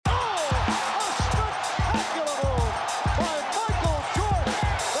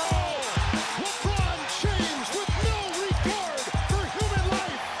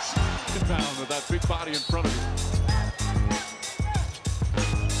in front of you.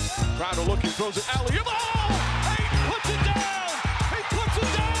 Crowder looking, throws it alley-oop. Oh! He puts it down! He puts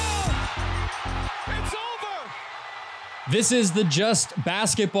it down! It's over! This is the Just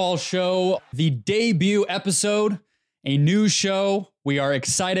Basketball Show, the debut episode, a new show. We are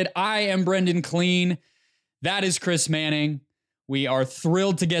excited. I am Brendan Clean. That is Chris Manning. We are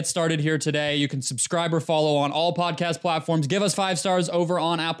thrilled to get started here today. You can subscribe or follow on all podcast platforms. Give us 5 stars over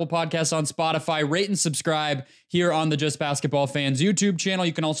on Apple Podcasts, on Spotify. Rate and subscribe here on the Just Basketball Fans YouTube channel.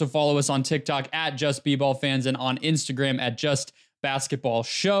 You can also follow us on TikTok at Just B-Ball Fans and on Instagram at Just Basketball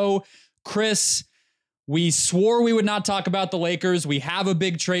Show. Chris, we swore we would not talk about the Lakers. We have a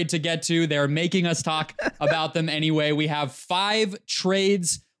big trade to get to. They're making us talk about them anyway. We have 5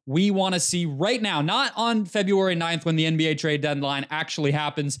 trades we want to see right now, not on February 9th when the NBA trade deadline actually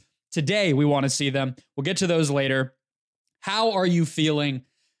happens. Today, we want to see them. We'll get to those later. How are you feeling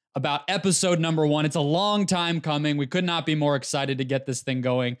about episode number 1? It's a long time coming. We could not be more excited to get this thing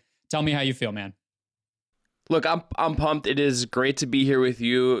going. Tell me how you feel, man. Look, I'm pumped. It is great to be here with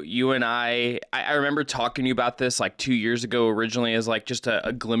you. You and I remember talking to you about this like 2 years ago originally as like just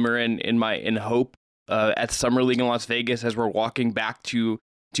a glimmer in hope at Summer League in Las Vegas as we're walking back to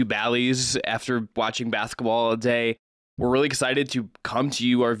Bally's after watching basketball all day. We're really excited to come to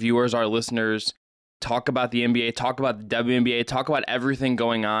you, our viewers, our listeners, talk about the NBA, talk about the WNBA, talk about everything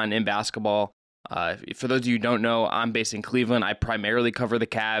going on in basketball. For those of you who don't know, I'm based in Cleveland. I primarily cover the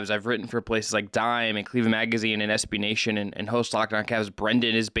Cavs. I've written for places like Dime and Cleveland Magazine and SB Nation and host Locked On Cavs.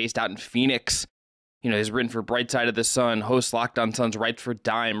 Brendan is based out in Phoenix. You know, he's written for Bright Side of the Sun, hosts Locked On Suns, writes for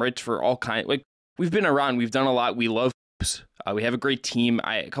Dime, writes for all kinds. Like, we've been around. We've done a lot. We love we have a great team.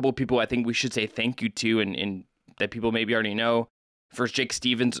 A couple of people I think we should say thank you to and that people maybe already know. First, Jake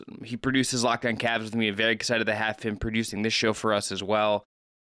Stevens. He produces Locked On Cavs with me. I'm very excited to have him producing this show for us as well.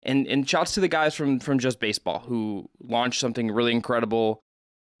 And shouts to the guys from Just Baseball who launched something really incredible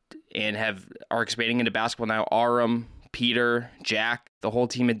and are expanding into basketball now. Aram, Peter, Jack, the whole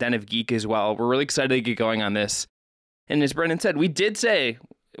team at Den of Geek as well. We're really excited to get going on this. And as Brendan said, we did say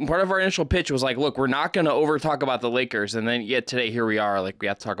part of our initial pitch was like, look, we're not going to over talk about the Lakers. And then yet today, here we are, like we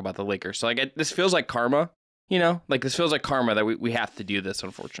have to talk about the Lakers. So like this feels like karma, you know, like this feels like karma that we have to do this,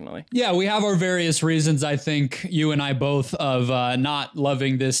 unfortunately. Yeah, we have our various reasons. I think you and I both of not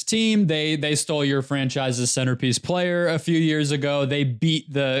loving this team. They stole your franchise's centerpiece player a few years ago. They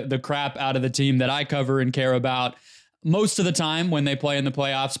beat the crap out of the team that I cover and care about most of the time when they play in the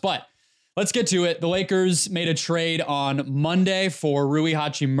playoffs. But let's get to it. The Lakers made a trade on Monday for Rui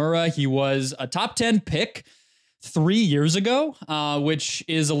Hachimura. He was a top 10 pick 3 years ago, which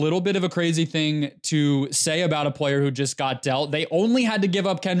is a little bit of a crazy thing to say about a player who just got dealt. They only had to give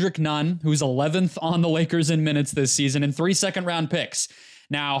up Kendrick Nunn, who's 11th on the Lakers in minutes this season, and 3 second-round picks.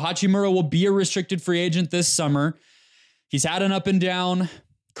 Now, Hachimura will be a restricted free agent this summer. He's had an up-and-down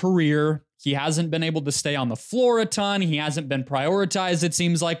career. He hasn't been able to stay on the floor a ton. He hasn't been prioritized, it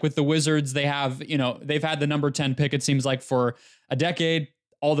seems like, with the Wizards. They've had the number 10 pick, it seems like, for a decade.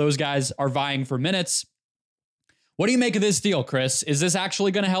 All those guys are vying for minutes. What do you make of this deal, Chris? Is this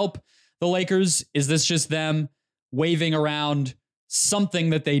actually going to help the Lakers? Is this just them waving around something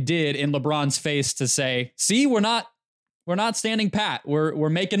that they did in LeBron's face to say, see, we're not standing pat. We're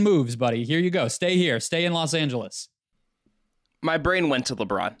making moves, buddy. Here you go. Stay here. Stay in Los Angeles. My brain went to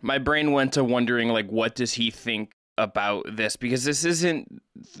LeBron. My brain went to wondering, like, what does he think about this? Because this isn't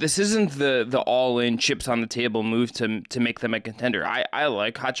the all-in chips on the table move to make them a contender. I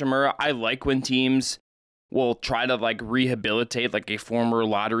like Hachimura. I like when teams will try to like rehabilitate like a former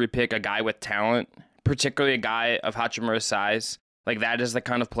lottery pick, a guy with talent, particularly a guy of Hachimura's size. Like that is the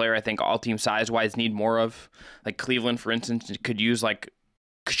kind of player I think all team size-wise need more of. Like Cleveland, for instance,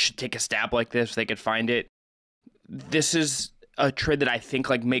 should take a stab like this if they could find it. This is a trade that I think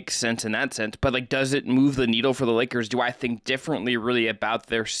like makes sense in that sense, but like, does it move the needle for the Lakers? Do I think differently really about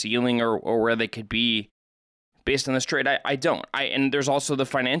their ceiling or where they could be based on this trade? I don't. And there's also the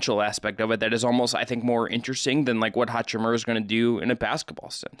financial aspect of it that is almost, I think, more interesting than like what Hachimura is going to do in a basketball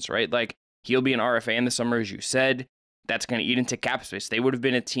sense, right? Like he'll be an RFA in the summer, as you said. That's going to eat into cap space. They would have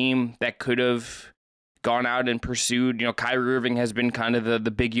been a team that could have gone out and pursued, Kyrie Irving has been kind of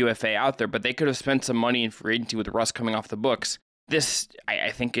the big UFA out there, but they could have spent some money in free agency with Russ coming off the books. This,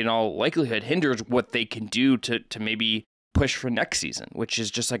 I think, in all likelihood, hinders what they can do to maybe push for next season, which is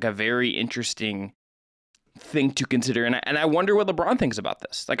just like a very interesting thing to consider. And I wonder what LeBron thinks about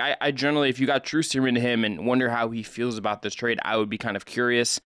this. Like, I generally, if you got true steam into him and wonder how he feels about this trade, I would be kind of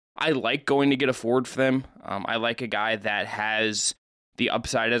curious. I like going to get a forward for them. I like a guy that has the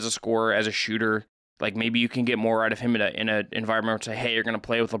upside as a scorer, as a shooter, Like maybe you can get more out of him in an environment where say, hey, you're going to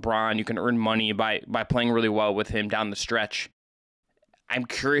play with LeBron. You can earn money by playing really well with him down the stretch. I'm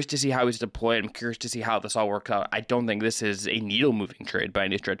curious to see how he's deployed. I'm curious to see how this all works out. I don't think this is a needle-moving trade by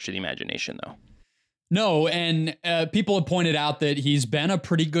any stretch of the imagination, though. No, and people have pointed out that he's been a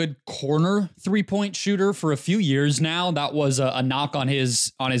pretty good corner three-point shooter for a few years now. That was a knock on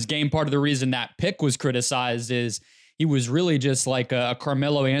his game. Part of the reason that pick was criticized is he was really just like a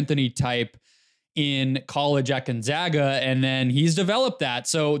Carmelo Anthony type in college at Gonzaga, and then he's developed that.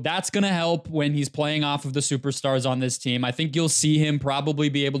 So that's going to help when he's playing off of the superstars on this team. I think you'll see him probably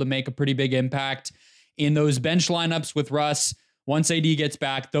be able to make a pretty big impact in those bench lineups with Russ. Once AD gets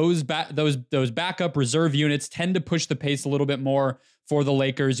back, those backup reserve units tend to push the pace a little bit more for the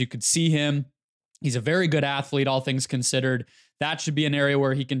Lakers. You could see him. He's a very good athlete, all things considered. That should be an area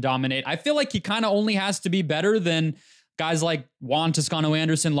where he can dominate. I feel like he kind of only has to be better than guys like Juan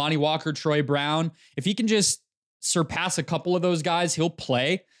Toscano-Anderson, Lonnie Walker, Troy Brown. If he can just surpass a couple of those guys, he'll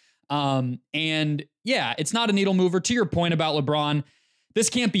play. And yeah, it's not a needle mover. To your point about LeBron, this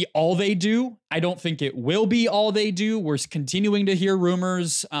can't be all they do. I don't think it will be all they do. We're continuing to hear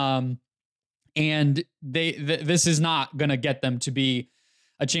rumors, and this is not going to get them to be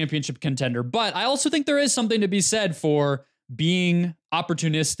a championship contender. But I also think there is something to be said for being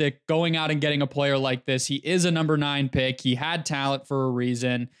opportunistic, going out and getting a player like this. He is a number 9 pick. He had talent for a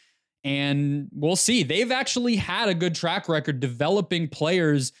reason, and we'll see. They've actually had a good track record developing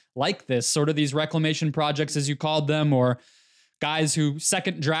players like this, sort of these reclamation projects, as you called them, or guys who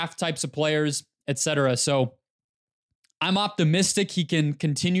second draft types of players, etc. So I'm optimistic he can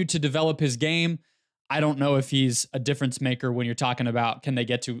continue to develop his game. I don't know if he's a difference maker when you're talking about can they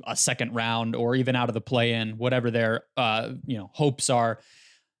get to a second round or even out of the play-in, whatever their hopes are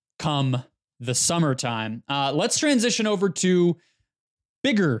come the summertime. Let's transition over to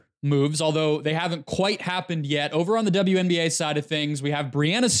bigger moves, although they haven't quite happened yet. Over on the WNBA side of things, we have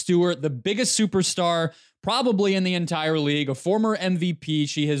Breanna Stewart, the biggest superstar probably in the entire league, a former MVP.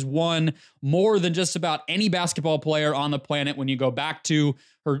 She has won more than just about any basketball player on the planet when you go back to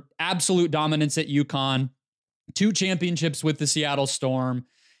her absolute dominance at UConn, 2 championships with the Seattle Storm,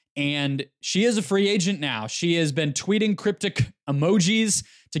 and she is a free agent now. She has been tweeting cryptic emojis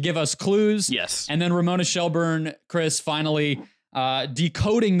to give us clues. Yes. And then Ramona Shelburne, Chris, finally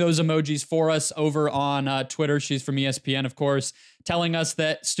decoding those emojis for us over on Twitter. She's from ESPN, of course, telling us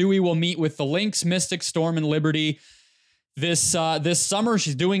that Stewie will meet with the Lynx, Mystic, Storm, and Liberty this summer.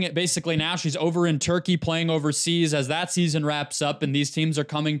 She's doing it basically now. She's over in Turkey playing overseas as that season wraps up and these teams are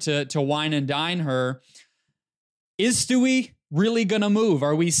coming to wine and dine her. Is Stewie really going to move?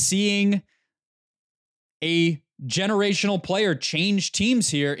 Are we seeing a generational player change teams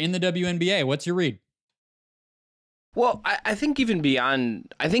here in the WNBA? What's your read? Well, I think even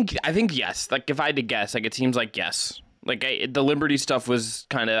beyond, I think yes. Like if I had to guess, like it seems like yes. Like the Liberty stuff was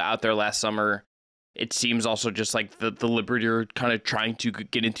kind of out there last summer. It seems also just like the Liberty are kind of trying to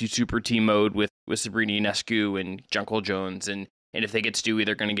get into super team mode with Sabrina Ionescu and Jonquel Jones, and if they get Stewie,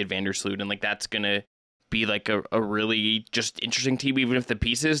 they're going to get Vandersloot, and like that's going to be like a really just interesting team, even if the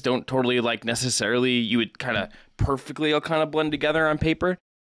pieces don't totally like necessarily you would kind of perfectly all kind of blend together on paper.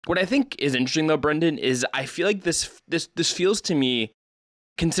 What I think is interesting, though, Brendan, is I feel like this feels to me,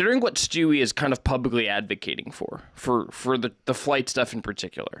 considering what Stewie is kind of publicly advocating for the flight stuff in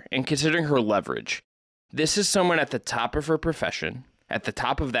particular, and considering her leverage, this is someone at the top of her profession, at the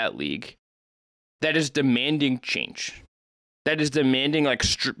top of that league, that is demanding change. That is demanding like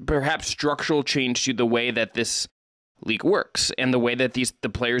perhaps structural change to the way that this league works and the way that the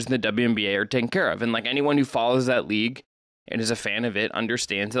players in the WNBA are taken care of. And like anyone who follows that league and is a fan of it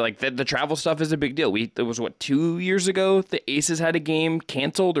understands that like the travel stuff is a big deal. It was 2 years ago the Aces had a game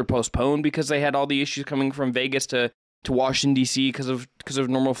canceled or postponed because they had all the issues coming from Vegas to Washington D.C. because of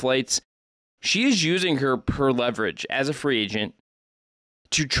normal flights. She is using her leverage as a free agent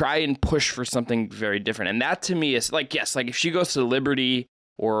to try and push for something very different. And that to me is like, yes, like if she goes to Liberty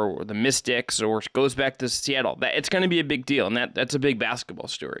or the Mystics or goes back to Seattle, that it's going to be a big deal, and that's a big basketball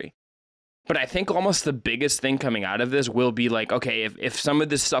story. But I think almost the biggest thing coming out of this will be like, okay, if some of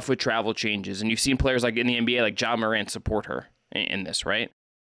this stuff with travel changes, and you've seen players like in the NBA, like Ja Morant support her in this, right?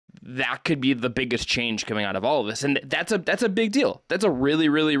 That could be the biggest change coming out of all of this. And that's a big deal. That's a really,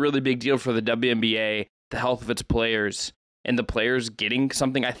 really, really big deal for the WNBA, the health of its players, and the players getting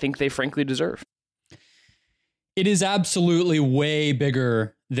something I think they frankly deserve. It is absolutely way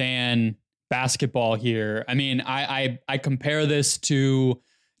bigger than basketball here. I mean, I compare this to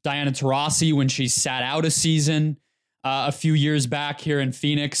Diana Taurasi when she sat out a season a few years back here in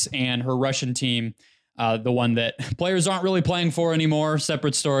Phoenix, and her Russian team, the one that players aren't really playing for anymore.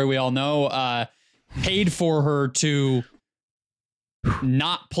 Separate story, we all know. paid for her to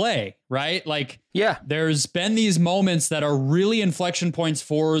not play, right? Like, yeah, there's been these moments that are really inflection points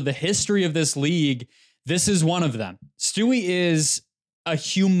for the history of this league. This is one of them. Stewie is a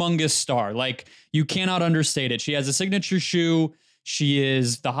humongous star. Like, you cannot understate it. She has a signature shoe. She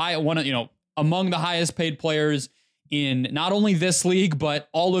is among the highest paid players in not only this league, but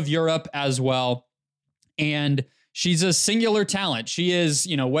all of Europe as well. And she's a singular talent. She is,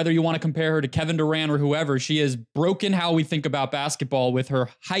 whether you want to compare her to Kevin Durant or whoever, she has broken how we think about basketball with her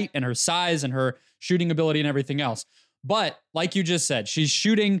height and her size and her shooting ability and everything else. But like you just said, she's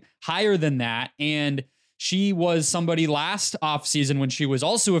shooting higher than that. And she was somebody last offseason when she was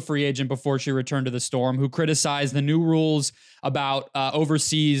also a free agent before she returned to the Storm who criticized the new rules about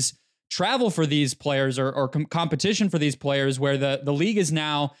overseas travel for these players or competition for these players, where the league is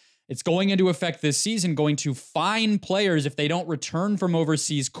now, it's going into effect this season, going to fine players if they don't return from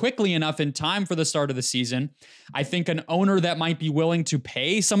overseas quickly enough in time for the start of the season. I think an owner that might be willing to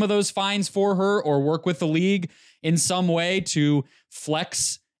pay some of those fines for her or work with the league in some way to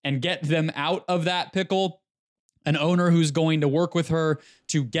flex and get them out of that pickle. An owner who's going to work with her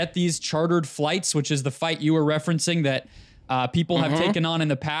to get these chartered flights, which is the fight you were referencing that people have taken on in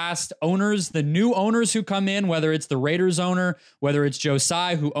the past. Owners, the new owners who come in, whether it's the Raiders owner, whether it's Joe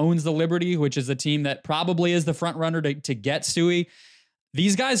Tsai, who owns the Liberty, which is the team that probably is the front runner to get Stewie.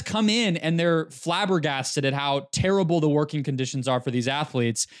 These guys come in and they're flabbergasted at how terrible the working conditions are for these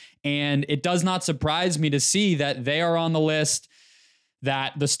athletes. And it does not surprise me to see that they are on the list,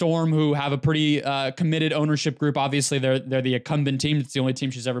 that the Storm, who have a pretty committed ownership group, obviously they're the incumbent team. It's the only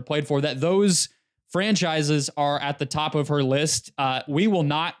team she's ever played for, that those franchises are at the top of her list. We will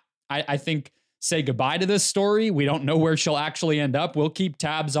not, I think, say goodbye to this story. We don't know where she'll actually end up. We'll keep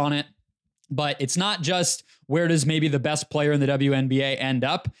tabs on it. But it's not just where does maybe the best player in the WNBA end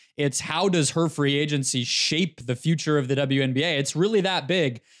up. It's how does her free agency shape the future of the WNBA. It's really that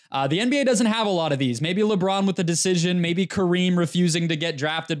big. The NBA doesn't have a lot of these. Maybe LeBron with the decision, maybe Kareem refusing to get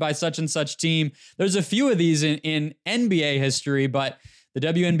drafted by such and such team. There's a few of these in NBA history, but the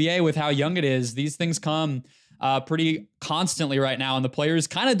WNBA, with how young it is, these things come pretty constantly right now, and the players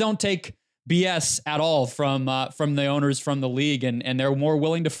kind of don't take BS at all from the owners, from the league, and they're more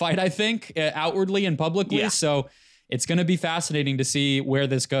willing to fight, I think, outwardly and publicly. Yeah. So it's going to be fascinating to see where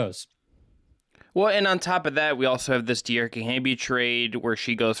this goes. Well, and on top of that, we also have this De'Arca Hamby trade where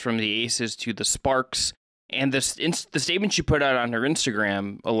she goes from the Aces to the Sparks. And the statement she put out on her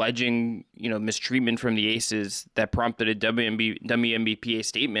Instagram alleging, mistreatment from the Aces that prompted a WNBPA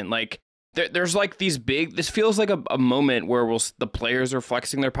statement. Like, there's like these big, this feels like a moment where the players are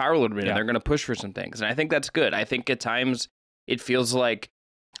flexing their power a little bit and they're going to push for some things. And I think that's good. I think at times it feels like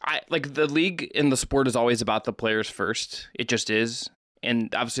the league and the sport is always about the players first. It just is.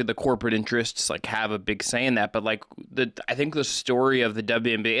 And obviously the corporate interests have a big say in that. But I think the story of the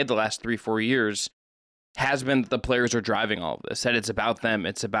WNBA the last 3-4 years has been that the players are driving all of this, that it's about them.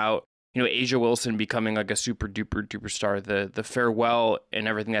 It's about, Asia Wilson becoming a super duper star, the farewell and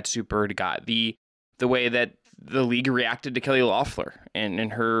everything that Super got, the way that the league reacted to Kelly Loeffler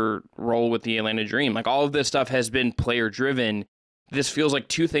and her role with the Atlanta Dream. All of this stuff has been player driven. This feels like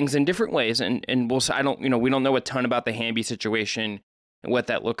two things in different ways. And we don't know a ton about the Hamby situation and what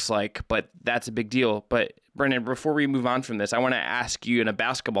that looks like, but that's a big deal. But Brendan, before we move on from this, I want to ask you in a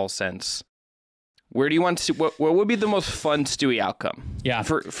basketball sense, where do you want to see, what would be the most fun Stewie outcome? Yeah.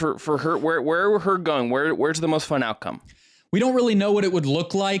 For her, where her going? Where's the most fun outcome? We don't really know what it would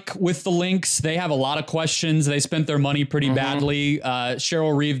look like with the Lynx. They have a lot of questions. They spent their money pretty badly.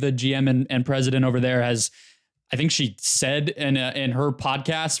 Cheryl Reeve, the GM and president over there, I think she said in her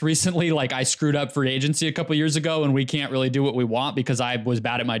podcast recently, I screwed up free agency a couple of years ago and we can't really do what we want because I was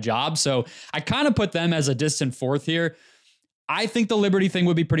bad at my job. So I kind of put them as a distant fourth here. I think the Liberty thing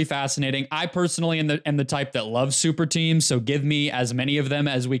would be pretty fascinating. I personally am the type that loves super teams, so give me as many of them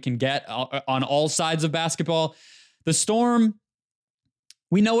as we can get on all sides of basketball. The Storm,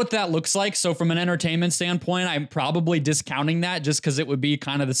 we know what that looks like. So from an entertainment standpoint, I'm probably discounting that just because it would be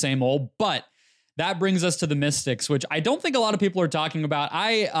kind of the same old. But that brings us to the Mystics, which I don't think a lot of people are talking about.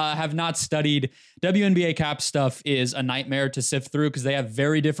 I have not studied. WNBA cap stuff is a nightmare to sift through because they have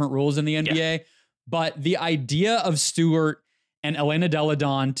very different rules in the NBA. Yeah. But the idea of Stewart and Elena Delle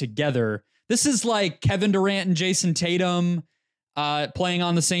Donne together, this is like Kevin Durant and Jason Tatum playing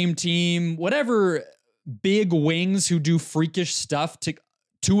on the same team, whatever big wings who do freakish stuff, to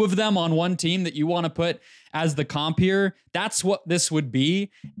two of them on one team that you want to put as the comp here. That's what this would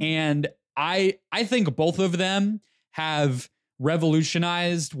be. And I think both of them have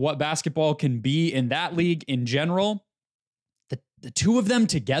revolutionized what basketball can be in that league in general. The two of them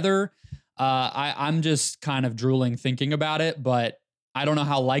together, I'm just kind of drooling thinking about it, but I don't know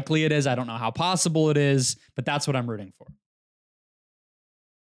how likely it is. I don't know how possible it is, but that's what I'm rooting for.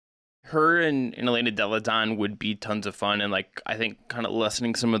 Her and Elena Delle Donne would be tons of fun, and like I think kind of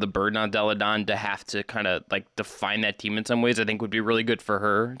lessening some of the burden on Delle Donne to have to kind of like define that team in some ways, I think would be really good for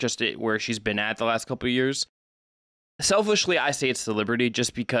her, just where she's been at the last couple of years. Selfishly, I say it's the Liberty,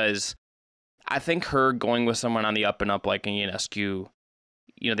 just because I think her going with someone on the up and up like Ionescu,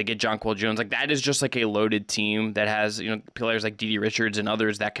 they get Jonquel Jones, like that is just like a loaded team that has players like Didi Richards and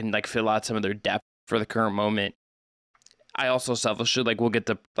others that can like fill out some of their depth for the current moment. I also selfishly will get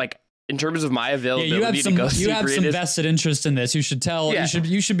the in terms of my availability to go see you have some vested interest in this. You should tell. Yeah.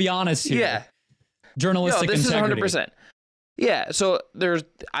 You should be honest here. Yeah. Journalistic this integrity. Is 100%. Yeah. So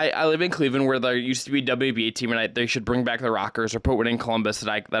I live in Cleveland, where there used to be a WBA team, and they should bring back the Rockers or put one in Columbus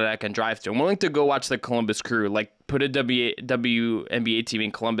that I can drive to. I'm willing to go watch the Columbus Crew, put a WNBA team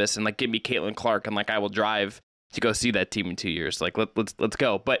in Columbus and get me Caitlin Clark, and I will drive to go see that team in 2 years. Let's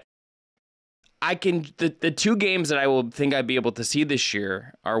go. But I can the two games that I will think I'd be able to see this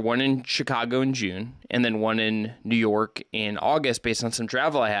year are one in Chicago in June and then one in New York in August, based on some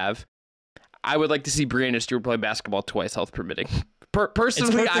travel I have. I would like to see Breanna Stewart play basketball twice, health permitting.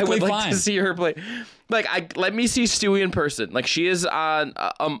 Personally, I would like to see her play. Let me see Stewie in person. She is on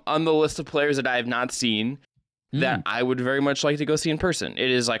the list of players that I have not seen that I would very much like to go see in person. It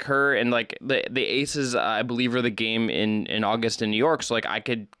is her and the Aces, I believe, are the game in August in New York. So I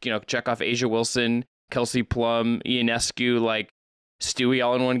could check off Asia Wilson, Kelsey Plum, Ionescu, Stewie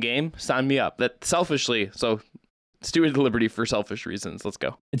all in one game. Sign me up. That selfishly, so Stewie to the Liberty for selfish reasons. Let's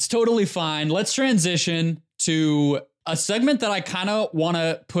go. It's totally fine. Let's transition to a segment that I kind of want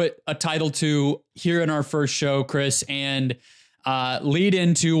to put a title to here in our first show, Chris, and lead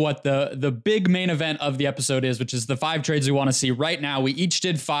into what the big main event of the episode is, which is the 5 trades we want to see right now. We each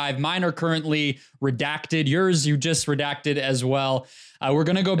did 5. Mine are currently redacted. Yours, you just redacted as well. We're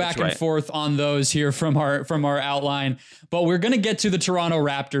going to go back and forth on those here from our outline, but we're going to get to the Toronto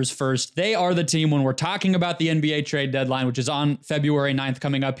Raptors first. They are the team when we're talking about the NBA trade deadline, which is on February 9th,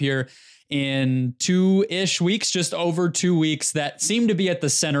 coming up here in 2-ish weeks, just over 2 weeks, that seem to be at the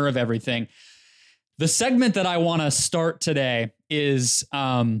center of everything. The segment that I want to start today is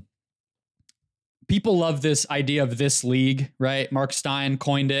people love this idea of this league, right? Mark Stein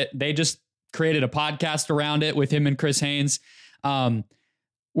coined it. They just created a podcast around it with him and Chris Haynes.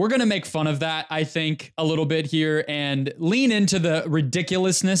 We're going to make fun of that, I think, a little bit here and lean into the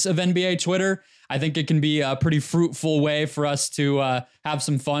ridiculousness of NBA Twitter. I think it can be a pretty fruitful way for us to have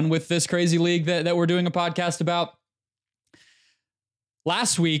some fun with this crazy league that we're doing a podcast about.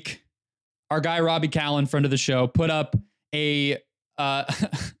 Last week, our guy, Robbie Callen, friend of the show, put up a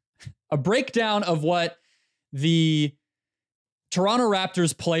breakdown of what the Toronto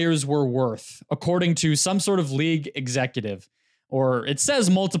Raptors players were worth, according to some sort of league executive, or it says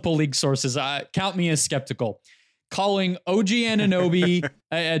multiple league sources. Count me as skeptical. Calling OG Anunoby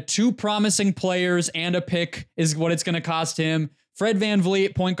 2 promising players and a pick is what it's going to cost him. Fred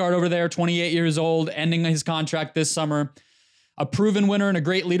VanVleet, point guard over there, 28 years old, ending his contract this summer. A proven winner and a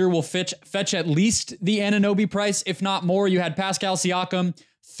great leader will fetch at least the Anunoby price, if not more. You had Pascal Siakam,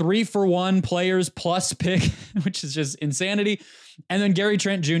 3-for-1 players plus pick, which is just insanity. And then Gary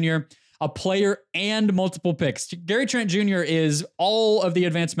Trent Jr., a player and multiple picks. Gary Trent Jr. is, all of the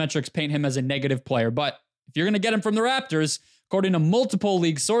advanced metrics paint him as a negative player. But if you're going to get him from the Raptors, according to multiple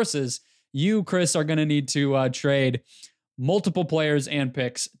league sources, you, Chris, are going to need to trade multiple players and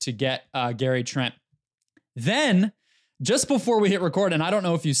picks to get Gary Trent. Then, just before we hit record, and I don't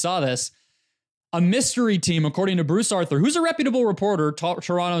know if you saw this, a mystery team, according to Bruce Arthur, who's a reputable reporter,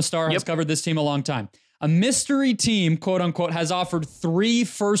 Toronto Star, has covered this team a long time. A mystery team, quote unquote, has offered 3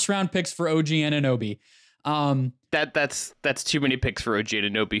 first-round picks for OG Anunoby. That's too many picks for OG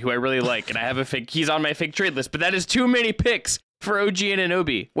Anunoby, who I really like, and I have he's on my fake trade list, but that is too many picks for OG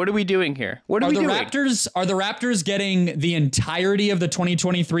Anunoby. What are we doing here? Are the Raptors getting the entirety of the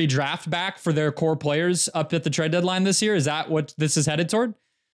 2023 draft back for their core players up at the trade deadline this year? Is that what this is headed toward?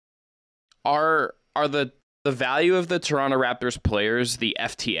 Are the value of the Toronto Raptors players the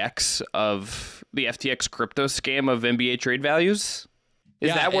FTX crypto scam of NBA trade values?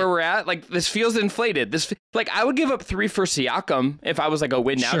 Is that where we're at? This feels inflated. I would give up 3 for Siakam if I was a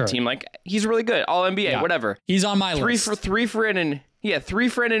win now team. He's really good. All NBA, whatever. He's on my list. 3 for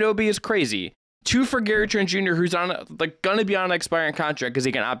Anunoby is crazy. 2 for Gary Trent Jr., who's on gonna be on an expiring contract because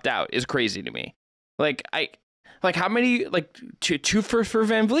he can opt out, is crazy to me. How many 2 for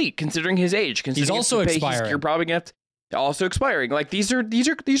VanVleet, considering his age, considering he's also expiring. You're probably gonna have to, also expiring. These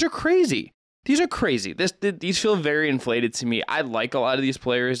are crazy. These are crazy. These feel very inflated to me. I like a lot of these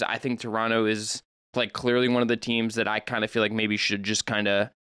players. I think Toronto is like clearly one of the teams that I kind of feel like maybe should just kind of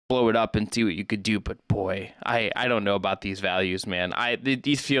blow it up and see what you could do. But boy, I don't know about these values, man.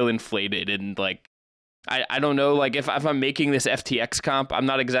 These feel inflated, and like I don't know, like if I'm making this FTX comp, I'm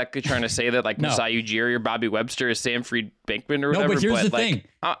not exactly trying to say that like Masai Ujiri or Bobby Webster is Sam Fried-Bankman or whatever. No, but here's the thing.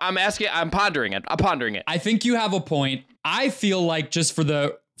 I'm pondering it. I think you have a point. I feel like just for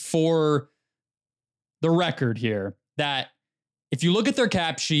the record here, that if you look at their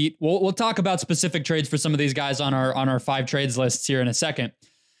cap sheet, we'll talk about specific trades for some of these guys on our 5 trades lists here in a second.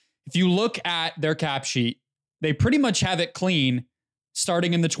 If you look at their cap sheet, they pretty much have it clean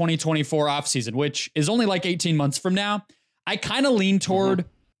starting in the 2024 offseason, which is only like 18 months from now. I kind of lean toward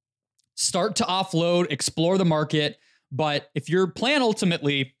start to offload, explore the market. But if your plan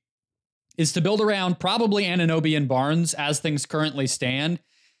ultimately is to build around probably Anunoby and Barnes as things currently stand,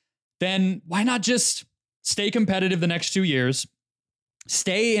 then why not just stay competitive the next 2 years,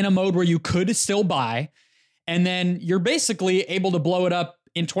 stay in a mode where you could still buy, and then you're basically able to blow it up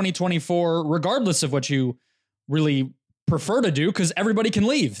in 2024, regardless of what you really prefer to do, because everybody can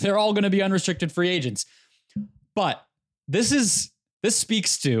leave. They're all going to be unrestricted free agents. But this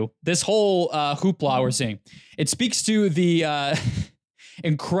speaks to this whole hoopla we're seeing. It speaks to the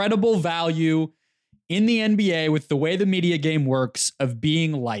incredible value in the NBA with the way the media game works of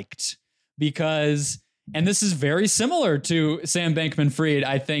being liked. Because, and this is very similar to Sam Bankman-Fried,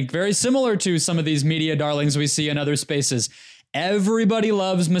 I think, very similar to some of these media darlings we see in other spaces. Everybody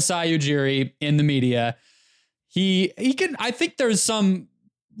loves Masai Ujiri in the media. He can, I think there's some,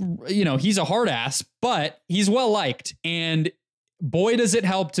 he's a hard ass, but he's well liked. And boy, does it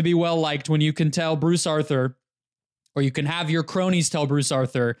help to be well liked when you can tell Bruce Arthur, or you can have your cronies tell Bruce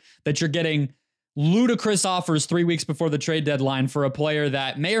Arthur that you're getting ludicrous offers 3 weeks before the trade deadline for a player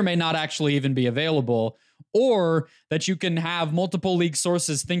that may or may not actually even be available, or that you can have multiple league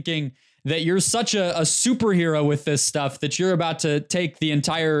sources thinking that you're such a superhero with this stuff that you're about to take the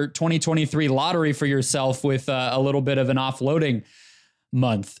entire 2023 lottery for yourself with a little bit of an offloading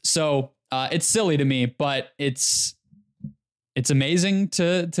month. So it's silly to me, but it's amazing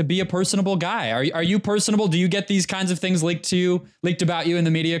to be a personable guy. Are you personable? Do you get these kinds of things leaked about you in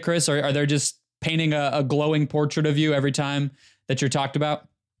the media, Chris? Or are they just painting a glowing portrait of you every time that you're talked about?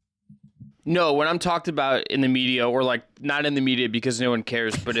 No, when I'm talked about in the media, or like not in the media because no one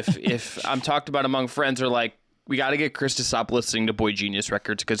cares, but if I'm talked about among friends, or like, we got to get Chris to stop listening to Boy Genius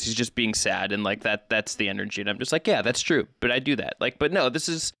records because he's just being sad, and like that's the energy. And I'm just like, yeah, that's true. But I do that. Like, but no, this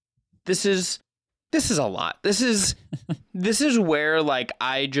is a lot. This is where like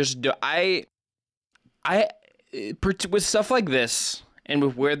with stuff like this, and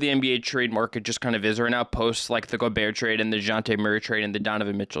with where the NBA trade market just kind of is right now, post like the Gobert trade and the DeJounte Murray trade and the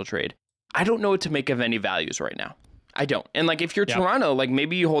Donovan Mitchell trade, I don't know what to make of any values right now. I don't. And like, if you're Toronto, like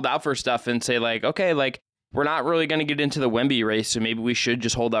maybe you hold out for stuff and say like, okay, like we're not really going to get into the Wemby race, so maybe we should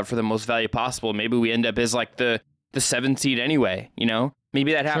just hold out for the most value possible. Maybe we end up as like the 7th seed anyway,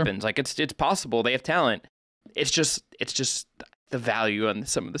 Maybe that happens. Sure. Like it's possible. They have talent. It's just the value on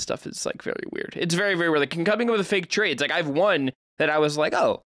some of the stuff is like very weird. It's very, very weird. Like coming up with fake trades. Like I've one that I was like,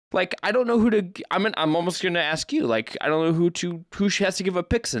 oh, like I don't know who to. I'm almost going to ask you. Like I don't know who has to give up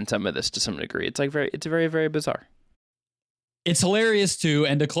picks in some of this to some degree. It's like it's very, very bizarre. It's hilarious too.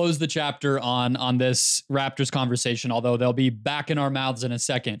 And to close the chapter on this Raptors conversation, although they'll be back in our mouths in a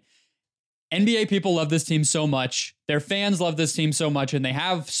second. NBA people love this team so much. Their fans love this team so much, and they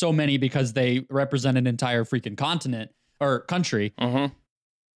have so many because they represent an entire freaking continent or country. Mm-hmm.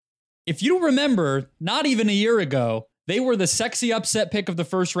 If you remember, not even a year ago, they were the sexy upset pick of the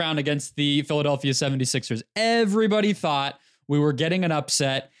first round against the Philadelphia 76ers. Everybody thought we were getting an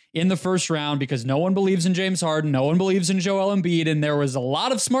upset in the first round because no one believes in James Harden. No one believes in Joel Embiid. And there was a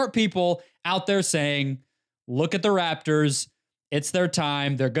lot of smart people out there saying, look at the Raptors. It's their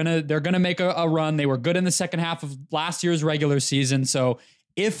time. They're gonna make a run. They were good in the second half of last year's regular season. So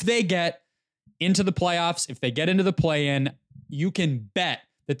if they get into the playoffs, if they get into the play-in, you can bet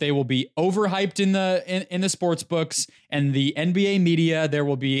that they will be overhyped in the sports books and the NBA media. There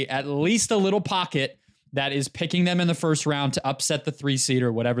will be at least a little pocket that is picking them in the first round to upset the 3 seed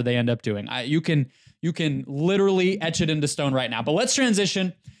or whatever they end up doing. You can literally etch it into stone right now. But let's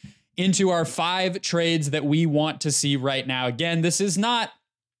transition into our 5 trades that we want to see right now. Again, this is not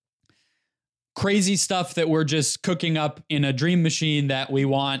crazy stuff that we're just cooking up in a dream machine that we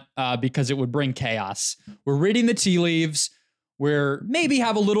want because it would bring chaos. We're reading the tea leaves. We're maybe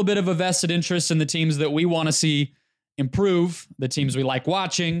have a little bit of a vested interest in the teams that we want to see improve, the teams we like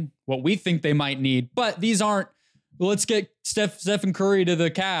watching, what we think they might need. But these aren't well, let's get Stephen Curry to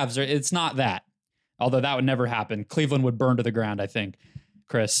the Cavs. It's not that. Although that would never happen. Cleveland would burn to the ground, I think,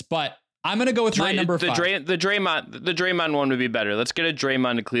 Chris. But I'm going to go with my number 5. The Draymond one would be better. Let's get a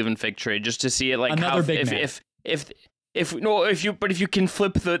Draymond to Cleveland fake trade just to see it like another how big man. If you can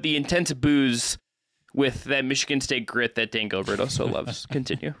flip the intense booze with that Michigan State grit that Dan Gilbert also loves.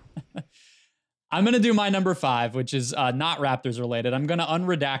 Continue. I'm going to do my number 5, which is not Raptors related. I'm going to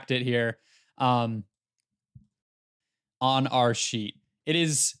unredact it here on our sheet. It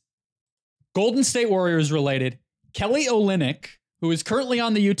is Golden State Warriors related. Kelly Olynyk, who is currently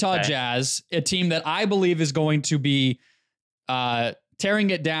on the Utah Jazz, a team that I believe is going to be tearing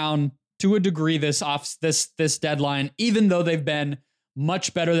it down to a degree this deadline, even though they've been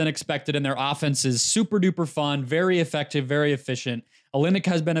much better than expected and their offense is super duper fun, very effective, very efficient. Olynyk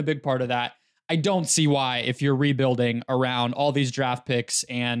has been a big part of that. I don't see why, if you're rebuilding around all these draft picks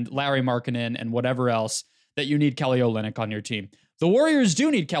and Larry Markkinen and whatever else, that you need Kelly Olynyk on your team. The Warriors do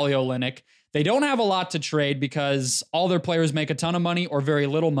need Kelly Olynyk. They don't have a lot to trade because all their players make a ton of money or very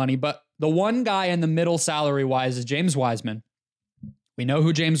little money, but the one guy in the middle salary-wise is James Wiseman. We know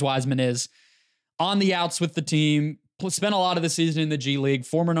who James Wiseman is. On the outs with the team, spent a lot of the season in the G League,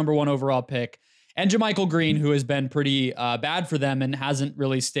 former number 1 overall pick. And JaMychal Green, who has been pretty bad for them and hasn't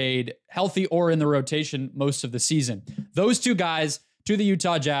really stayed healthy or in the rotation most of the season. Those two guys to the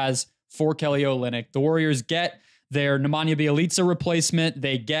Utah Jazz for Kelly Olynyk. The Warriors get their Nemanja Bjelica replacement.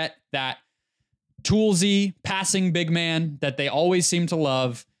 They get that toolsy passing big man that they always seem to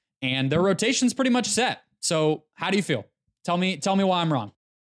love, and their rotation's pretty much set. So how do you feel? Tell me why I'm wrong.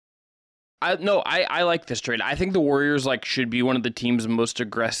 I like this trade. I think the Warriors should be one of the teams most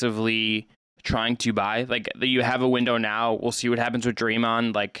aggressively trying to buy. You have a window now. We'll see what happens with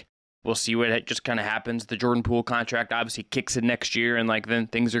Draymond. We'll see what just kind of happens. The Jordan Poole contract obviously kicks in next year, and then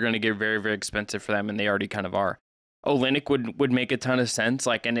things are going to get very, very expensive for them, and they already kind of are. Olynyk would make a ton of sense.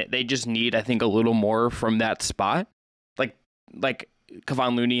 They just need, I think, a little more from that spot. Like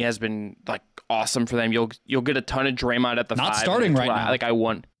Kevon Looney has been awesome for them. You'll get a ton of Draymond at the not 5. Starting right now. I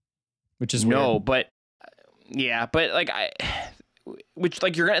won, which is weird. But yeah, but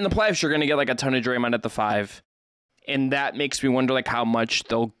you're gonna in the playoffs, you're gonna get a ton of Draymond at the 5, and that makes me wonder how much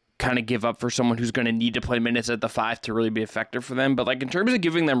they'll kind of give up for someone who's going to need to play minutes at the 5 to really be effective for them. But in terms of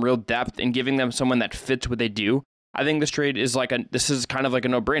giving them real depth and giving them someone that fits what they do, I think this trade is this is kind of a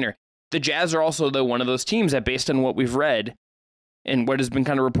no-brainer. The Jazz are also one of those teams that, based on what we've read and what has been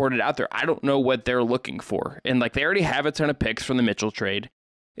kind of reported out there, I don't know what they're looking for. And they already have a ton of picks from the Mitchell trade.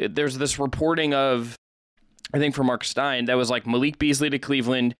 There's this reporting of, I think from Mark Stein, that was Malik Beasley to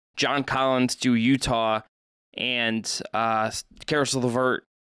Cleveland, John Collins to Utah, and Karis LeVert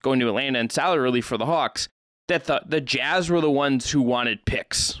going to Atlanta and salary relief for the Hawks, that the Jazz were the ones who wanted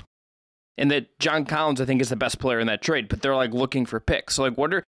picks. And that John Collins, I think, is the best player in that trade, but they're looking for picks. So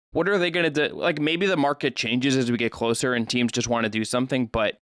what are they going to do? Maybe the market changes as we get closer and teams just want to do something,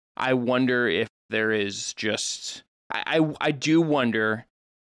 but I wonder if there is just, I do wonder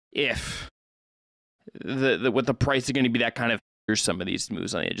if what the price is going to be that kind of some of these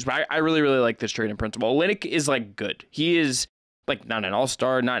moves on the edges. But I really, really like this trade in principle. Olynyk is good. He is not an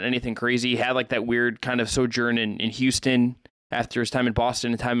all-star, not anything crazy. He had that weird kind of sojourn in Houston after his time in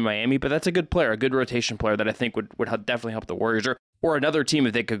Boston and time in Miami, but that's a good player, a good rotation player that I think would definitely help the Warriors or another team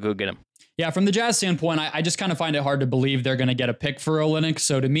if they could go get him. Yeah, from the Jazz standpoint, I just kind of find it hard to believe they're going to get a pick for Olynyk.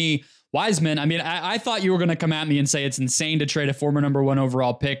 So to me, Wiseman, I thought you were going to come at me and say it's insane to trade a former number 1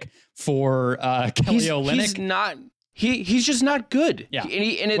 overall pick for Kelly Olynyk. He's not. He's just not good. Yeah,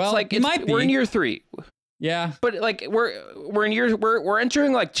 we're in year 3. Yeah, but we're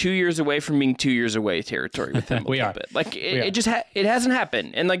entering 2 years away from being 2 years away territory with him. We are. It hasn't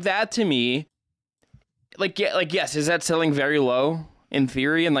happened, and that to me, yes, is that selling very low in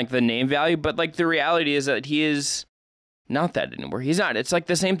theory and the name value, but the reality is that he is not that anymore. He's not. It's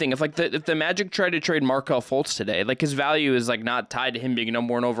the same thing. If the Magic tried to trade Markelle Fultz today, his value is not tied to him being a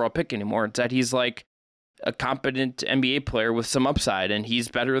number 1 overall pick anymore. It's that he's a competent NBA player with some upside, and he's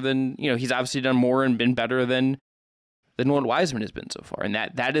better than, he's obviously done more and been better than what Wiseman has been so far. And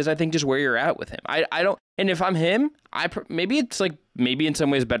that is, I think, just where you're at with him. I don't, and if I'm him, maybe it's maybe in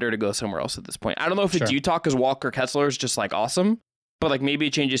some ways better to go somewhere else at this point. I don't know if it's Utah because Walker Kessler is just awesome, but maybe a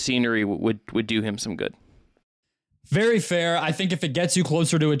change of scenery would do him some good. Very fair. I think if it gets you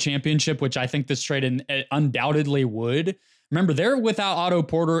closer to a championship, which I think this trade undoubtedly would. Remember, they're without Otto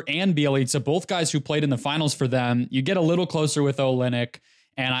Porter and Bjelica, both guys who played in the finals for them. You get a little closer with Olynyk,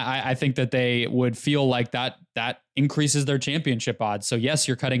 and I think that they would feel like that increases their championship odds. So yes,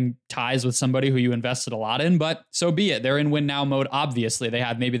 you're cutting ties with somebody who you invested a lot in, but so be it. They're in win now mode. Obviously, they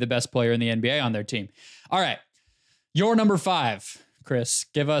have maybe the best player in the NBA on their team. All right. Your number 5, Chris.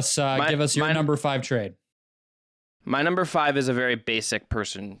 Give us your number 5 trade. My number 5 is a very basic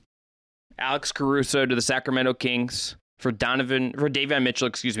person. Alex Caruso to the Sacramento Kings for Davion Mitchell,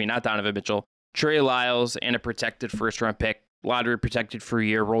 not Donovan Mitchell, Trey Lyles, and a protected first-round pick, lottery protected for a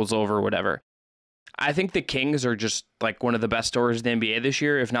year, rolls over, whatever. I think the Kings are just like one of the best stories in the NBA this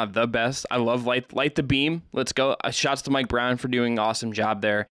year, if not the best. I love light the beam. Let's go. Shouts to Mike Brown for doing an awesome job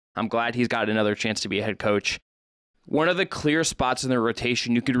there. I'm glad he's got another chance to be a head coach. One of the clear spots in the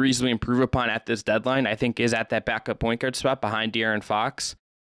rotation you could reasonably improve upon at this deadline, I think, is at that backup point guard spot behind De'Aaron Fox.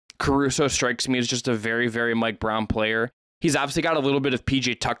 Caruso strikes me as just a very, very Mike Brown player. He's obviously got a little bit of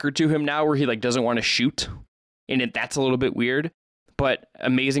PJ Tucker to him now where he doesn't want to shoot. And that's a little bit weird. But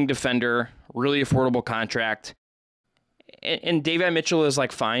amazing defender, really affordable contract. And Davion Mitchell is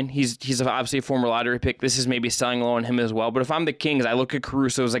fine. He's obviously a former lottery pick. This is maybe selling low on him as well. But if I'm the Kings, I look at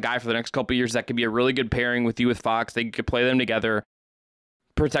Caruso as a guy for the next couple of years that could be a really good pairing with you with Fox. They could play them together.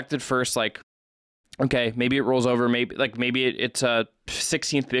 Protected first, okay, maybe it rolls over. Maybe it's a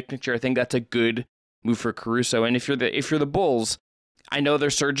 16th pick next year. I think that's a good move for Caruso. And if you're the Bulls, I know they're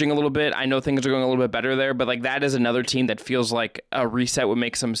surging a little bit. I know things are going a little bit better there, but that is another team that feels like a reset would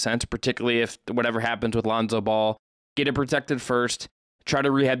make some sense, particularly if whatever happens with Lonzo Ball. Get it protected first. Try to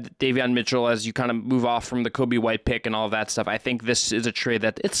rehab Davion Mitchell as you kind of move off from the Kobe White pick and all of that stuff. I think this is a trade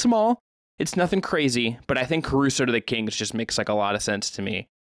that it's small. It's nothing crazy, but I think Caruso to the Kings just makes a lot of sense to me.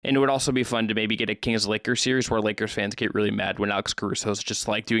 And it would also be fun to maybe get a Kings-Lakers series where Lakers fans get really mad when Alex Caruso's just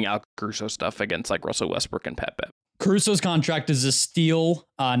doing Alex Caruso stuff against Russell Westbrook and Pat Bev. Caruso's contract is a steal,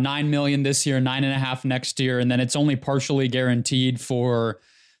 $9 million this year, $9.5 million next year, and then it's only partially guaranteed for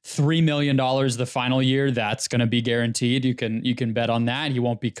 $3 million the final year. That's going to be guaranteed. You can bet on that. He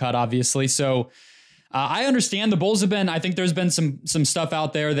won't be cut, obviously. So I understand the Bulls have been. I think there's been some stuff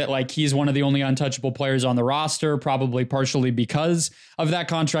out there that he's one of the only untouchable players on the roster, probably partially because of that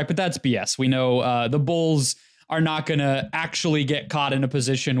contract. But that's BS. We know the Bulls are not going to actually get caught in a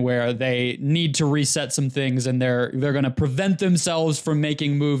position where they need to reset some things, and they're going to prevent themselves from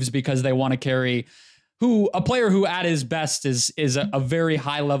making moves because they want to carry a player who at his best is a very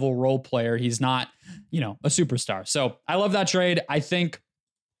high level role player. He's not, a superstar. So I love that trade. I think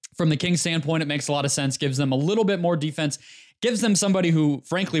from the Kings standpoint, it makes a lot of sense, gives them a little bit more defense, gives them somebody who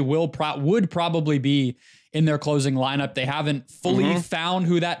frankly would probably be in their closing lineup. They haven't fully found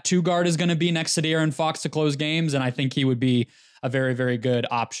who that 2 guard is going to be next to De'Aaron Fox to close games. And I think he would be a very, very good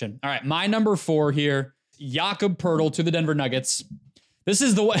option. All right. My number 4 here, Jakob Poeltl to the Denver Nuggets. This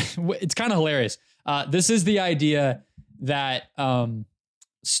is it's kind of hilarious. This is the idea that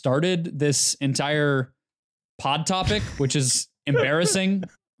started this entire pod topic, which is embarrassing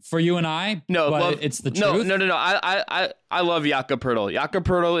for you and I. It's the truth. No. I love Jakob Poeltl. Jakob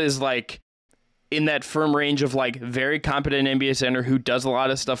Poeltl is in that firm range of very competent NBA center who does a lot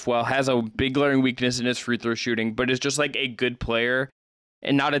of stuff well, has a big glaring weakness in his free throw shooting, but is just a good player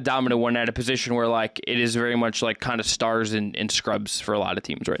and not a dominant one at a position where it is very much kind of stars and scrubs for a lot of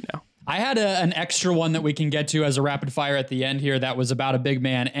teams right now. I had an extra one that we can get to as a rapid fire at the end here that was about a big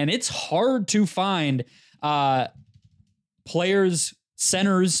man, and it's hard to find players,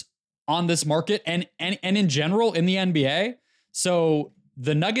 centers on this market and in general in the NBA. So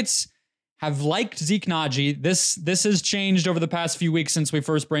the Nuggets have liked Zeke Naji. This has changed over the past few weeks since we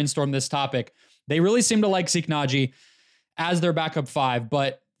first brainstormed this topic. They really seem to like Zeke Naji as their backup 5,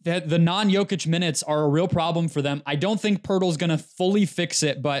 but the non-Jokic minutes are a real problem for them. I don't think Poeltl's going to fully fix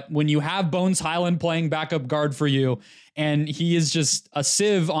it, but when you have Bones Highland playing backup guard for you, and he is just a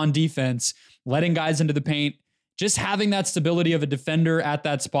sieve on defense, letting guys into the paint, just having that stability of a defender at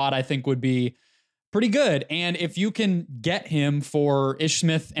that spot, I think would be pretty good. And if you can get him for Ish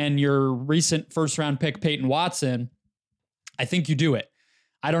Smith and your recent first-round pick, Peyton Watson, I think you do it.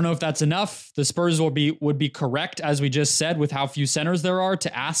 I don't know if that's enough. The Spurs would be correct, as we just said, with how few centers there are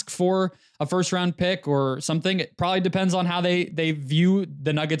to ask for a first round pick or something. It probably depends on how they view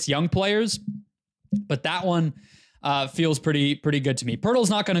the Nuggets' young players, but that one feels pretty good to me. Poeltl's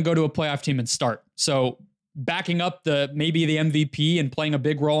not going to go to a playoff team and start. So backing up maybe the MVP and playing a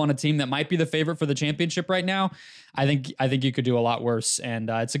big role on a team that might be the favorite for the championship right now, I think you could do a lot worse, and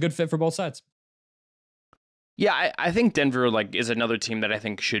it's a good fit for both sides. Yeah, I think Denver is another team that I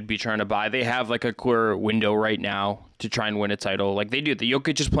think should be trying to buy. They have a clear window right now to try and win a title. They do. The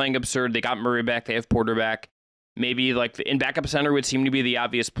Jokic is playing absurd. They got Murray back. They have Porter back. Maybe in backup center would seem to be the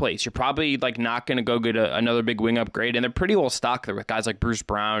obvious place. You're probably not going to go get another big wing upgrade, and they're pretty well stocked there with guys like Bruce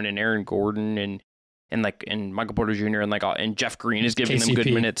Brown and Aaron Gordon and Michael Porter Jr. and Jeff Green is giving them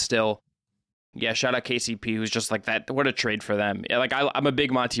good minutes still. Yeah, shout out KCP, who's just that. What a trade for them. I'm a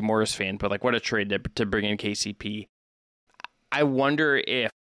big Monty Morris fan, but what a trade to bring in KCP. I wonder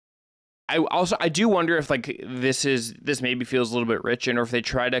if I do wonder if like this maybe feels a little bit rich, and or if they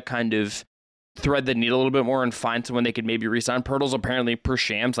try to kind of thread the needle a little bit more and find someone they could maybe re-sign. Pirtle's apparently per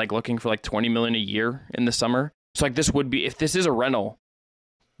Shams like looking for like $20 million a year in the summer. So like this would be, if this is a rental,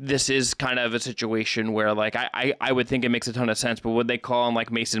 this is kind of a situation where like I would think it makes a ton of sense. But would they call on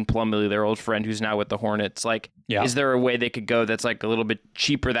like Mason Plumlee, their old friend who's now with the Hornets? Like, is there a way they could go that's like a little bit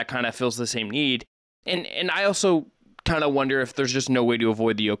cheaper that kind of fills the same need? And I also kind of wonder if there's just no way to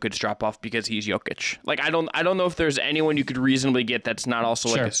avoid the Jokic drop off because he's Jokic. Like I don't know if there's anyone you could reasonably get that's not also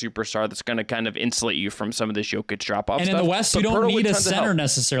like a superstar that's going to kind of insulate you from some of this Jokic drop off. And stuff. in the West, you don't need a center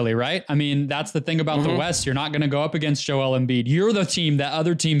necessarily, right? I mean, that's the thing about the West. You're not going to go up against Joel Embiid. You're the team that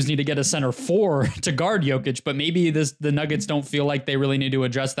other teams need to get a center for to guard Jokic, but maybe the Nuggets don't feel like they really need to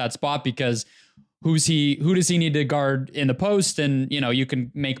address that spot because who does he need to guard in the post? And you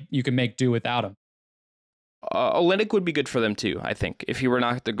can make do without him. Olynyk would be good for them too, I think. If he were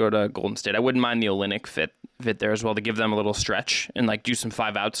not to go to Golden State, I wouldn't mind the Olynyk fit there as well to give them a little stretch and like do some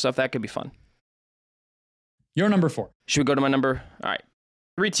 5-out stuff. That could be fun. Your number 4. Should we go to my number? All right.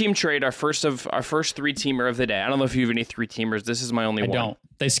 3-team trade, our first 3-teamer of the day. I don't know if you have any 3-teamers. This is my only one. I don't.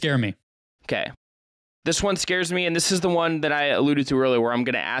 They scare me. Okay. This one scares me, and this is the one that I alluded to earlier where I'm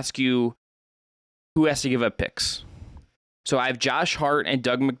going to ask you who has to give up picks. So I have Josh Hart and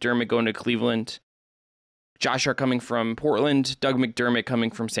Doug McDermott going to Cleveland. Josh Hart coming from Portland, Doug McDermott coming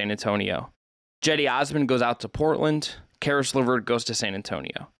from San Antonio. Cedi Osman goes out to Portland. Karis LeVert goes to San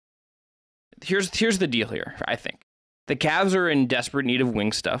Antonio. Here's the deal here, I think. The Cavs are in desperate need of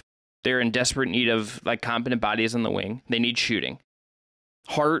wing stuff. They're in desperate need of like competent bodies on the wing. They need shooting.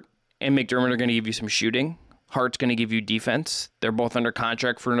 Hart and McDermott are going to give you some shooting. Hart's going to give you defense. They're both under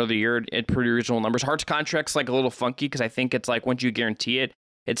contract for another year at pretty reasonable numbers. Hart's contract's like a little funky because I think it's like once you guarantee it,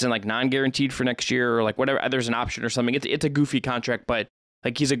 it's in like non-guaranteed for next year or like whatever. There's an option or something. It's a goofy contract, but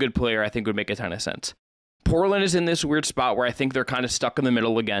like he's a good player. I think would make a ton of sense. Portland is in this weird spot where I think they're kind of stuck in the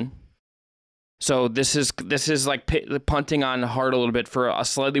middle again. So this is like punting on Hart a little bit for a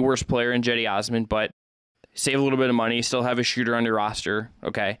slightly worse player in Cedi Osman, but save a little bit of money, still have a shooter on your roster.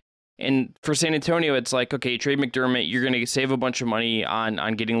 Okay. And for San Antonio, it's like, okay, trade McDermott, you're going to save a bunch of money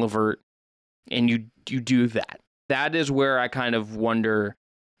on getting LeVert, and you do that. That is where I kind of wonder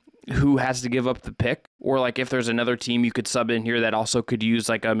who has to give up the pick, or like if there's another team you could sub in here that also could use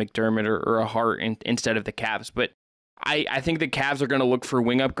like a McDermott or a Hart instead of the Cavs. But I think the Cavs are going to look for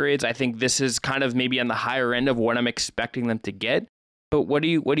wing upgrades. I think this is kind of maybe on the higher end of what I'm expecting them to get. But what do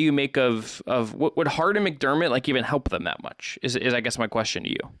you make of what would Hart and McDermott like even help them that much? Is I guess my question to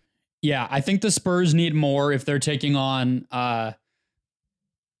you. Yeah, I think the Spurs need more if they're taking on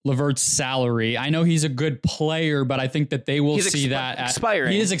LeVert's salary. I know he's a good player, but I think that they will see that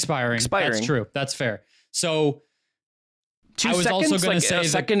expiring. He is expiring. That's true. That's fair. So I was also going to say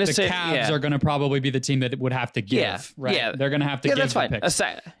that the Cavs are going to probably be the team that would have to give. Right? Yeah, they're going to have to give. That's fine. Picks.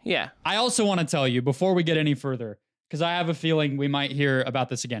 Yeah. I also want to tell you before we get any further, because I have a feeling we might hear about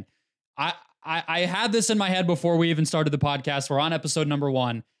this again. I had this in my head before we even started the podcast. We're on episode number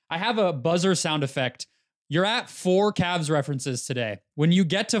 1. I have a buzzer sound effect. You're at 4 Cavs references today. When you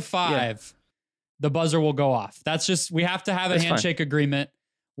get to 5, the buzzer will go off. That's just, we have to have a handshake agreement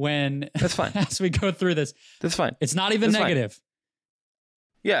when, that's fine. As we go through this. That's fine. It's not even negative. Fine.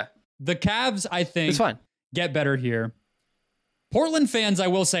 Yeah. The Cavs, I think, it's fine. Get better here. Portland fans, I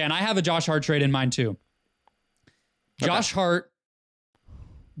will say, and I have a Josh Hart trade in mind too. Josh Hart,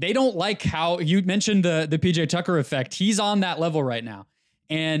 they don't like how, you mentioned the PJ Tucker effect. He's on that level right now.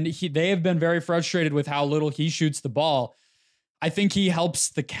 And they have been very frustrated with how little he shoots the ball. I think he helps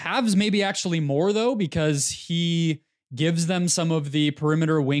the Cavs maybe actually more, though, because he gives them some of the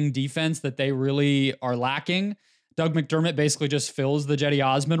perimeter wing defense that they really are lacking. Doug McDermott basically just fills the Cedi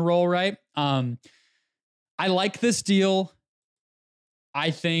Osman role, right? I like this deal.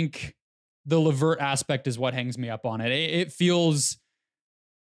 I think the LeVert aspect is what hangs me up on it. It feels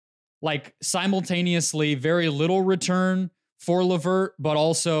like simultaneously very little return for LeVert, but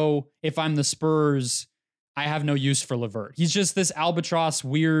also if I'm the Spurs, I have no use for LeVert. He's just this albatross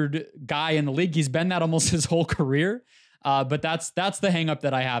weird guy in the league. He's been that almost his whole career. But that's the hang up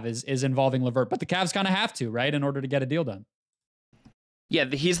that I have is involving LeVert. But the Cavs kind of have to, right, in order to get a deal done. Yeah,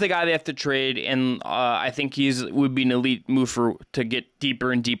 he's the guy they have to trade, and I think would be an elite move to get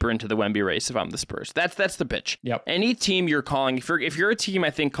deeper and deeper into the Wemby race if I'm the Spurs. That's the pitch. Yep. Any team you're calling, if you're a team, I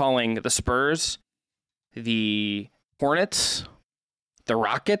think calling the Spurs, the Hornets, the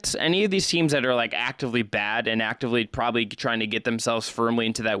Rockets, any of these teams that are like actively bad and actively probably trying to get themselves firmly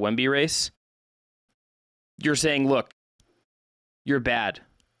into that Wemby race, you're saying, look, you're bad.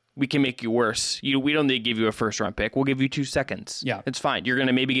 we can make you worse. We don't need to give you a first-round pick. We'll give you 2 seconds. Yeah. It's fine. You're going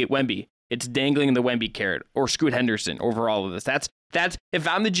to maybe get Wemby. It's dangling the Wemby carrot or Scoot Henderson over all of this. That's if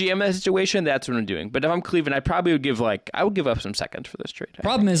I'm the GM in that situation, that's what I'm doing. But if I'm Cleveland, I probably would give up some seconds for this trade.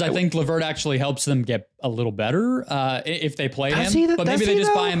 Problem is, I think LeVert actually helps them get a little better if they play him. But maybe they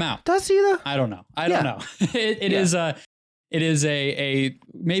just buy him out. Does he though? I don't know. I don't know. It is a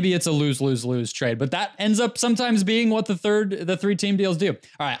maybe it's a lose trade, but that ends up sometimes being what the 3-team deals do.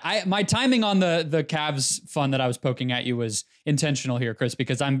 All right, my timing on the Cavs fun that I was poking at you was intentional here, Chris,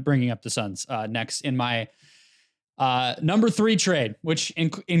 because I'm bringing up the Suns next in my number 3 trade, which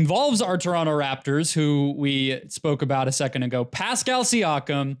involves our Toronto Raptors, who we spoke about a second ago. Pascal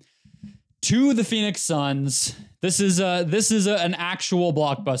Siakam to the Phoenix Suns. This is an actual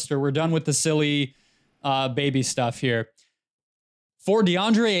blockbuster. We're done with the silly baby stuff here. For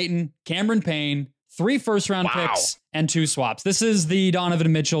DeAndre Ayton, Cameron Payne, 3 first-round picks, and 2 swaps. This is the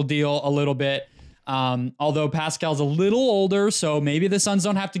Donovan Mitchell deal a little bit, although Pascal's a little older, so maybe the Suns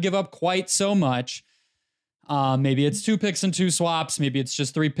don't have to give up quite so much. Maybe it's 2 picks and 2 swaps. Maybe it's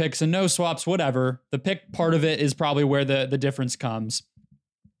just 3 picks and no swaps, whatever. The pick part of it is probably where the difference comes.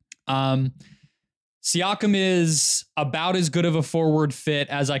 Siakam is about as good of a forward fit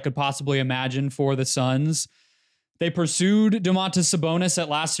as I could possibly imagine for the Suns. They pursued Domantas Sabonis at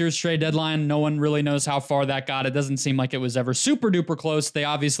last year's trade deadline. No one really knows how far that got. It doesn't seem like it was ever super duper close. They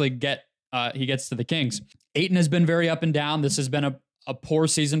obviously he gets to the Kings. Ayton has been very up and down. This has been a poor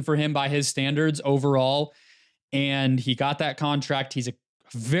season for him by his standards overall. And he got that contract. He's a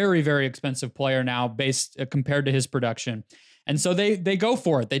very, very expensive player now compared to his production. And so they go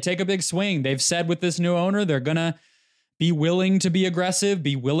for it. They take a big swing. They've said with this new owner, they're going to be willing to be aggressive,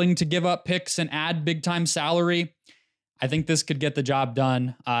 be willing to give up picks and add big time salary. I think this could get the job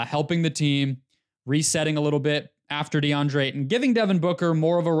done, helping the team, resetting a little bit after DeAndre Ayton, giving Devin Booker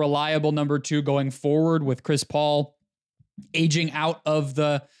more of a reliable number 2 going forward with Chris Paul aging out of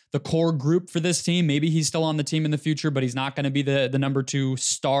the core group for this team. Maybe he's still on the team in the future, but he's not going to be the number 2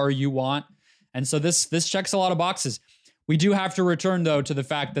 star you want. And so this checks a lot of boxes. We do have to return, though, to the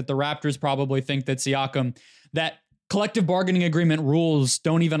fact that the Raptors probably think that Siakam, that collective bargaining agreement rules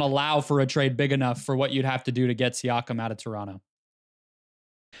don't even allow for a trade big enough for what you'd have to do to get Siakam out of Toronto.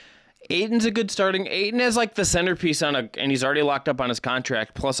 Ayton's a good starting. Ayton has the centerpiece and he's already locked up on his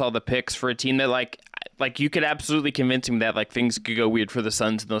contract, plus all the picks for a team that like you could absolutely convince him that things could go weird for the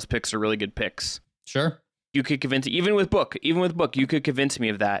Suns and those picks are really good picks. Sure. You could convince, even with Book, you could convince me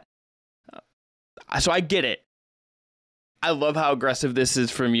of that. So I get it. I love how aggressive this is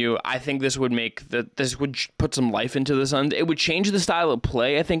from you. I think this would this would put some life into the Suns. It would change the style of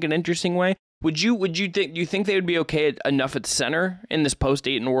play, I think, in an interesting way. Do you think they would be okay enough at center in this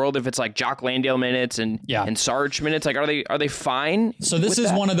post-Ayton world if it's Jock Landale minutes and Sarge minutes? Are they fine? So this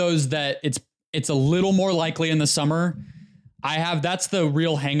is one of those that it's a little more likely in the summer. That's the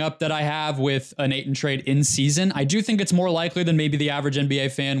real hang up that I have with an Ayton trade in season. I do think it's more likely than maybe the average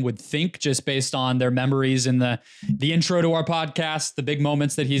NBA fan would think, just based on their memories in the intro to our podcast, the big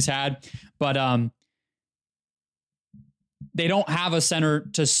moments that he's had. But they don't have a center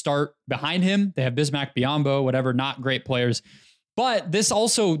to start behind him. They have Bismack Biyombo, whatever, not great players. But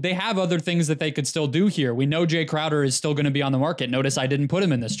they have other things that they could still do here. We know Jay Crowder is still going to be on the market. Notice I didn't put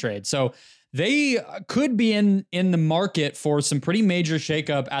him in this trade. So they could be in the market for some pretty major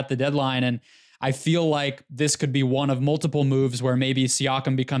shakeup at the deadline. And I feel like this could be one of multiple moves where maybe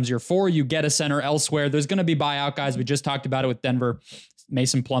Siakam becomes your 4. You get a center elsewhere. There's going to be buyout guys. We just talked about it with Denver,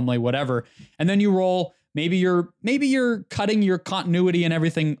 Mason Plumlee, whatever. And then you roll. Maybe you're cutting your continuity and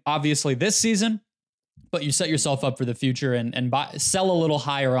everything, obviously, this season, but you set yourself up for the future and sell a little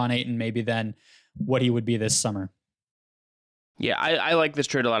higher on Ayton maybe than what he would be this summer. Yeah, I like this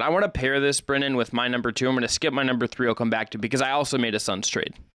trade a lot. I want to pair this, Brennan, with my number 2. I'm going to skip my number 3. I'll come back to because I also made a Suns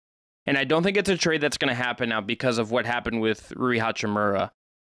trade. And I don't think it's a trade that's going to happen now because of what happened with Rui Hachimura.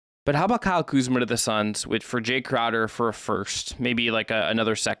 But how about Kyle Kuzma to the Suns for Jay Crowder for a first, maybe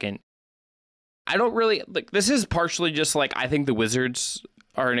another second? I don't really this is partially just I think the Wizards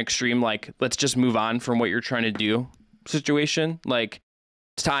are an extreme let's just move on from what you're trying to do situation.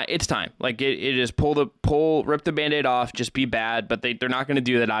 It's time. It is rip the Band-Aid off, just be bad, but they're not going to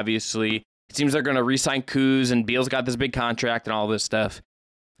do that, obviously. It seems they're going to re-sign Kuz, and Beal's got this big contract and all this stuff.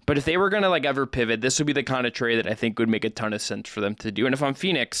 But if they were going to ever pivot, this would be the kind of trade that I think would make a ton of sense for them to do. And if I'm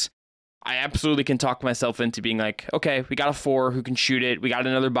Phoenix, I absolutely can talk myself into being okay, we got a 4 who can shoot it. We got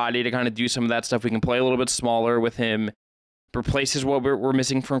another body to kind of do some of that stuff. We can play a little bit smaller with him, replaces what we're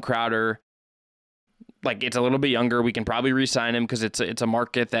missing from Crowder. It's a little bit younger. We can probably re-sign him because it's a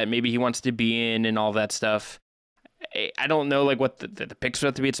market that maybe he wants to be in and all that stuff. I don't know like what the picks would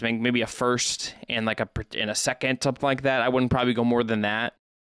have to be. It's maybe a first and like a second, something like that. I wouldn't probably go more than that.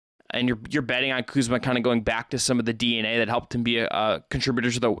 And you're betting on Kuzma kind of going back to some of the DNA that helped him be a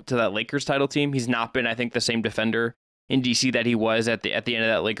contributor to that Lakers title team. He's not been, I think, the same defender in DC that he was at the end of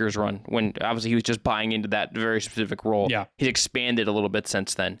that Lakers run, when obviously he was just buying into that very specific role. Yeah. He's expanded a little bit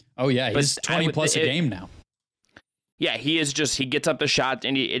since then. Oh yeah, he's 20 plus a game now. Yeah, he gets up the shot,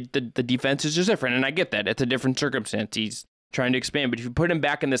 and the defense is just different, and I get that. It's a different circumstance. He's trying to expand, but if you put him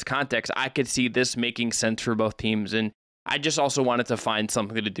back in this context, I could see this making sense for both teams, and I just also wanted to find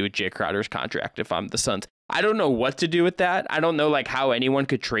something to do with Jay Crowder's contract if I'm the Suns. I don't know what to do with that. I don't know like how anyone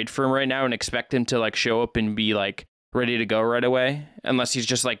could trade for him right now and expect him to like show up and be like ready to go right away, unless he's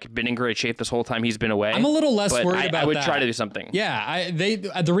just like been in great shape this whole time he's been away. I'm a little less worried about that. I would try to do something. Yeah,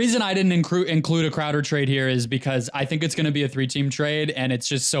 the reason I didn't include a Crowder trade here is because I think it's going to be a 3-team trade, and it's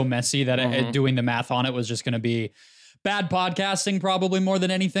just so messy that doing the math on it was just going to be bad podcasting probably more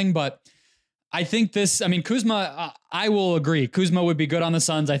than anything. But I think Kuzma, I will agree. Kuzma would be good on the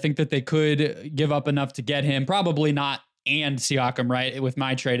Suns. I think that they could give up enough to get him. Probably not and Siakam, right? With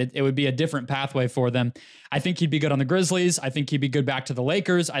my trade, it would be a different pathway for them. I think he'd be good on the Grizzlies. I think he'd be good back to the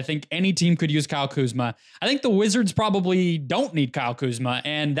Lakers. I think any team could use Kyle Kuzma. I think the Wizards probably don't need Kyle Kuzma.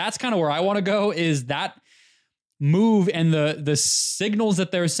 And that's kind of where I want to go, is that move and the signals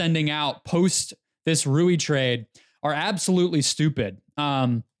that they're sending out post this Rui trade are absolutely stupid.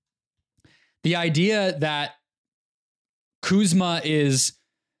 The idea that Kuzma is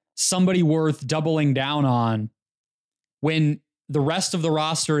somebody worth doubling down on when the rest of the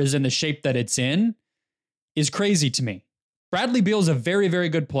roster is in the shape that it's in is crazy to me. Bradley Beal is a very, very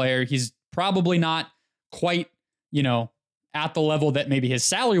good player. He's probably not quite, at the level that maybe his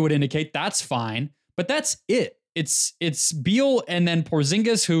salary would indicate. That's fine, but that's it. It's Beal and then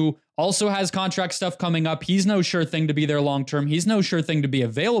Porzingis, who also has contract stuff coming up. He's no sure thing to be there long-term. He's no sure thing to be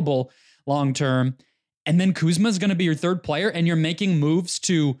available long-term. And then Kuzma's going to be your third player, and you're making moves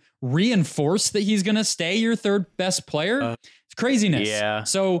to reinforce that he's going to stay your third best player. It's craziness. Yeah.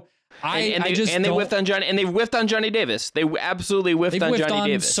 So they whiffed on Johnny, and they whiffed on Johnny Davis. They absolutely whiffed on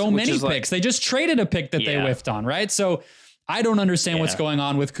Johnny Davis. So many picks. They just traded a pick that they whiffed on, right? So I don't understand what's going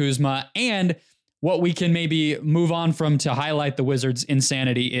on with Kuzma. And what we can maybe move on from to highlight the Wizards'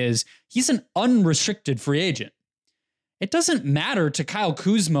 insanity is he's an unrestricted free agent. It doesn't matter to Kyle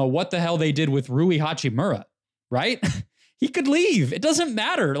Kuzma what the hell they did with Rui Hachimura, right? He could leave. It doesn't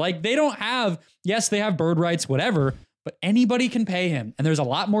matter. Like, they don't have, yes, they have bird rights, whatever, but anybody can pay him. And there's a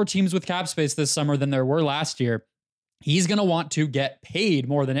lot more teams with cap space this summer than there were last year. He's going to want to get paid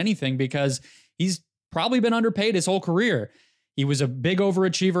more than anything because he's probably been underpaid his whole career. He was a big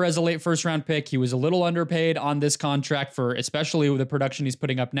overachiever as a late first round pick. He was a little underpaid on this contract for especially with the production he's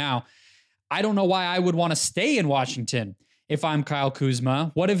putting up now. I don't know why I would want to stay in Washington if I'm Kyle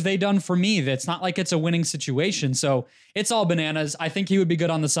Kuzma. What have they done for me? That's not like it's a winning situation. So it's all bananas. I think he would be good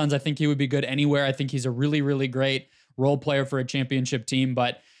on the Suns. I think he would be good anywhere. I think he's a really, really great role player for a championship team.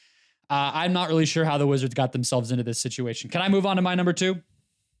 But I'm not really sure how the Wizards got themselves into this situation. Can I move on to my number 2?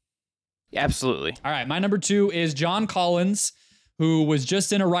 Absolutely. All right. My number 2 is John Collins, who was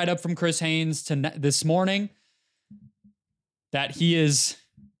just in a write-up from Chris Haynes this morning that he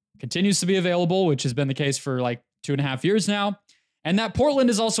continues to be available, which has been the case for like 2.5 years now. And that Portland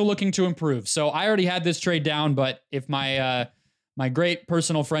is also looking to improve. So I already had this trade down, but if my great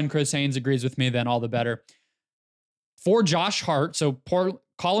personal friend Chris Haynes agrees with me, then all the better. For Josh Hart, so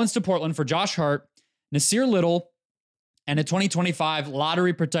Collins to Portland for Josh Hart, Nasir Little, and a 2025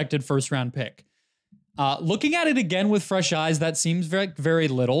 lottery protected first round pick. Looking at it again with fresh eyes, that seems very, very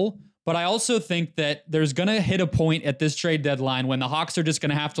little. But I also think that there's going to hit a point at this trade deadline when the Hawks are just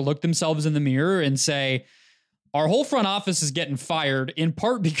going to have to look themselves in the mirror and say, our whole front office is getting fired, in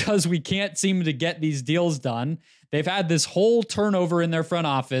part because we can't seem to get these deals done. They've had this whole turnover in their front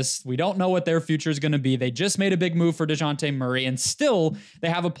office. We don't know what their future is going to be. They just made a big move for DeJounte Murray, and still they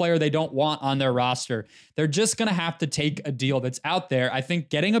have a player they don't want on their roster. They're just going to have to take a deal that's out there. I think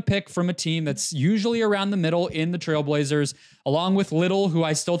getting a pick from a team that's usually around the middle in the Trailblazers, along with Little, who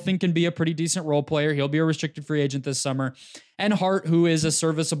I still think can be a pretty decent role player. He'll be a restricted free agent this summer. And Hart, who is a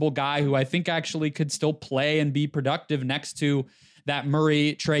serviceable guy who I think actually could still play and be productive next to that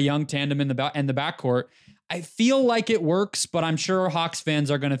Murray-Trae Young tandem in the backcourt. I feel like it works, but I'm sure Hawks fans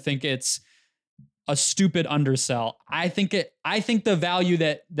are going to think it's a stupid undersell. I think the value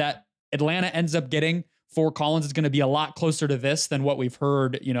that Atlanta ends up getting for Collins is going to be a lot closer to this than what we've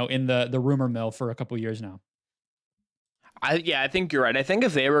heard, in the rumor mill for a couple of years now. I think you're right. I think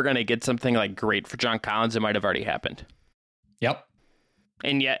if they were going to get something like great for John Collins, it might have already happened. Yep.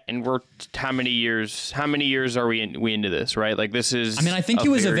 And we're how many years are we into this, right? Like this is, I mean, I think he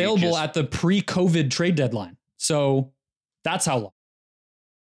was available at the pre-COVID trade deadline. So that's how long.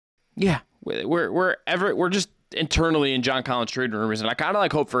 Yeah. We're just internally in John Collins trade rumors, and I kind of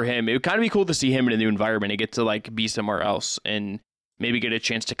like hope for him. It would kind of be cool to see him in a new environment and get to like be somewhere else and maybe get a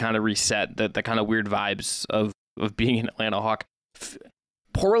chance to kind of reset the kind of weird vibes of being an Atlanta Hawk.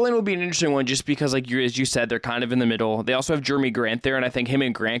 Portland would be an interesting one just because, like as you said, they're kind of in the middle. They also have Jeremy Grant there, and I think him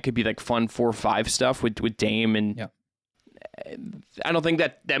and Grant could be like fun 4-5 stuff with Dame. And I don't think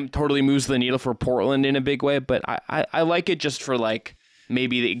that totally moves the needle for Portland in a big way, but I like it just for like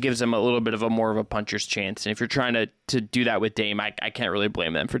maybe it gives them a little bit of a more of a puncher's chance. And if you're trying to do that with Dame, I can't really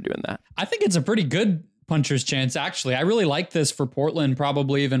blame them for doing that. I think it's a pretty good puncher's chance, actually. I really like this for Portland,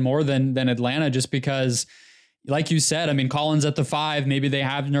 probably even more than Atlanta, just because, like you said, I mean, Collins at the 5, maybe they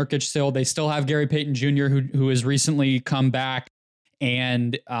have Nurkic still. They still have Gary Payton Jr., who has recently come back,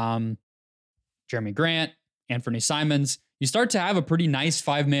 and Jeremy Grant, Anthony Simons. You start to have a pretty nice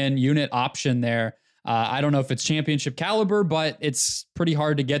 5-man unit option there. I don't know if it's championship caliber, but it's pretty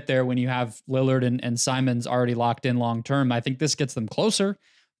hard to get there when you have Lillard and Simons already locked in long term. I think this gets them closer.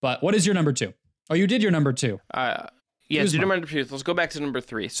 But what is your number 2? Oh, you did your number 2. Yes, number 2. Let's go back to number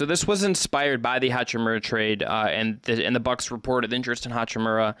 3. So this was inspired by the Hachimura trade, and the Bucks reported interest in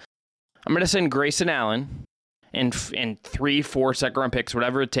Hachimura. I'm going to send Grayson Allen and 3-4 second-round picks,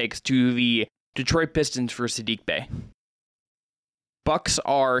 whatever it takes, to the Detroit Pistons for Saddiq Bey. Bucks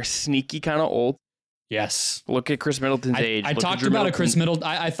are sneaky kind of old. Yes. Look at Chris Middleton's age. I talked about a Chris Middleton.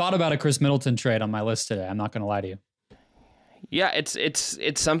 I thought about a Chris Middleton trade on my list today. I'm not going to lie to you. Yeah, it's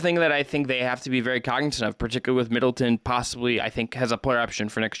something that I think they have to be very cognizant of, particularly with Middleton possibly, I think, has a player option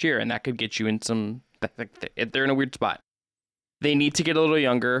for next year, and that could get you in some... They're in a weird spot. They need to get a little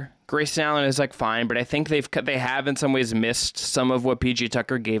younger. Grayson Allen is like fine, but I think they have in some ways missed some of what PJ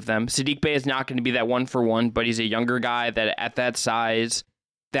Tucker gave them. Saddiq Bey is not going to be that 1-for-1, but he's a younger guy that at that size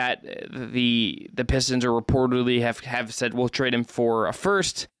that the Pistons are reportedly have said we'll trade him for a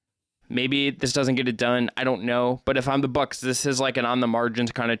first. Maybe this doesn't get it done. I don't know. But if I'm the Bucks, this is like an on the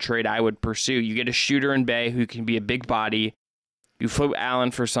margins kind of trade I would pursue. You get a shooter in Bey who can be a big body. You flip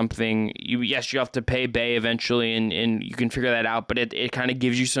Allen for something. You have to pay Bey eventually, and you can figure that out. But it kind of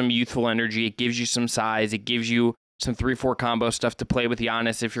gives you some youthful energy. It gives you some size. It gives you some 3-4 combo stuff to play with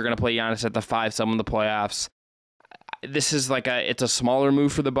Giannis if you're going to play Giannis at the 5 some in the playoffs. This is it's a smaller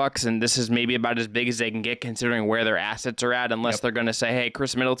move for the Bucks, and this is maybe about as big as they can get considering where their assets are at, unless they're going to say, hey,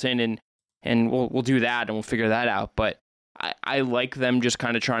 Chris Middleton, and we'll do that, and we'll figure that out. But I like them just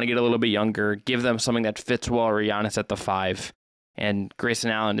kind of trying to get a little bit younger, give them something that fits well or Giannis at the 5. And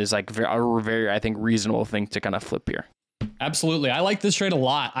Grayson Allen is like a very, I think, reasonable thing to kind of flip here. Absolutely. I like this trade a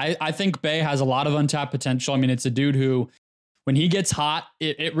lot. I think Bey has a lot of untapped potential. I mean, it's a dude who, when he gets hot,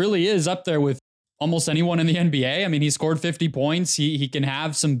 it really is up there with almost anyone in the NBA. I mean, he scored 50 points. He can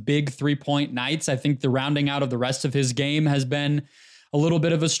have some big 3-point nights. I think the rounding out of the rest of his game has been a little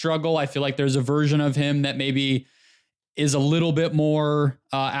bit of a struggle. I feel like there's a version of him that maybe is a little bit more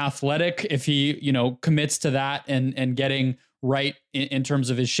athletic if he, commits to that and getting right in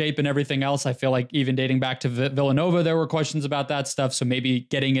terms of his shape and everything else. I feel like even dating back to Villanova, there were questions about that stuff. So maybe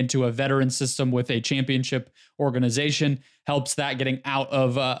getting into a veteran system with a championship organization helps that, getting out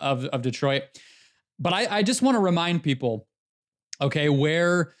of Detroit. But I just want to remind people, okay,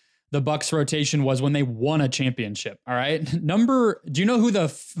 where the Bucks rotation was when they won a championship. All right. Do you know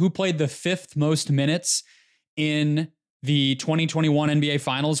who played the 5th most minutes in the 2021 NBA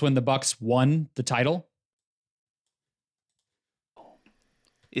Finals when the Bucks won the title?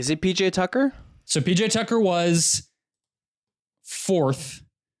 Is it PJ Tucker? So PJ Tucker was 4th.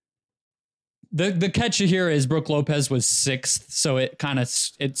 The catch here is Brook Lopez was 6th, so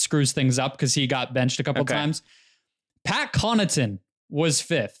it screws things up because he got benched a couple times. Pat Connaughton was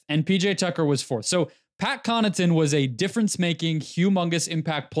 5th, and PJ Tucker was 4th. So Pat Connaughton was a difference-making, humongous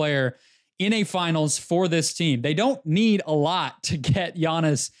impact player in a finals for this team. They don't need a lot to get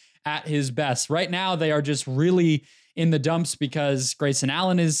Giannis at his best. Right now, they are just really in the dumps because Grayson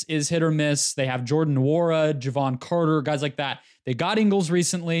Allen is hit or miss. They have Jordan Nwora, Javon Carter, guys like that. They got Ingles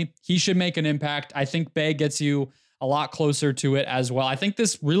recently. He should make an impact. I think Bey gets you a lot closer to it as well. I think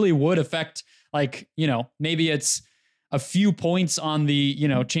this really would affect, maybe it's a few points on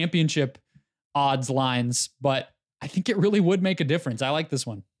the, championship odds lines, but I think it really would make a difference. I like this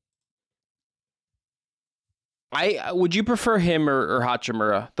one. Would you prefer him or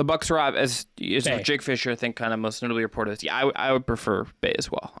Hachimura? The Bucks are as Jake Fisher, I think, kind of most notably reported. Yeah, I would prefer Bey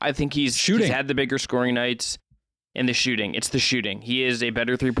as well. I think he's had the bigger scoring nights and the shooting. It's the shooting. He is a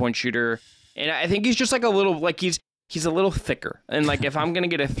better 3-point shooter, and I think he's just like a little he's he's a little thicker. And like, if I'm going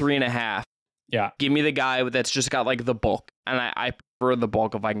to get a 3.5, give me the guy that's just got like the bulk. And I prefer the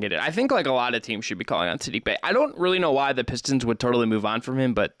bulk if I can get it. I think like a lot of teams should be calling on Saddiq Bey. I don't really know why the Pistons would totally move on from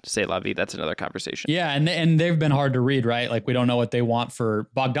him, but say la vie, that's another conversation. Yeah, and they've been hard to read, right? Like, we don't know what they want for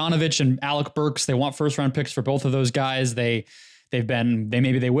Bogdanovich and Alec Burks. They want first round picks for both of those guys.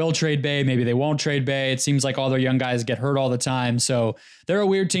 Maybe they will trade Bey, maybe they won't trade Bey. It seems like all their young guys get hurt all the time. So they're a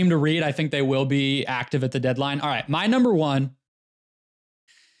weird team to read. I think they will be active at the deadline. All right, my number one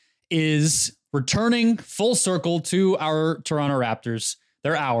is returning full circle to our Toronto Raptors.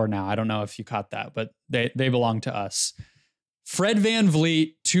 They're our now. I don't know if you caught that, but they belong to us. Fred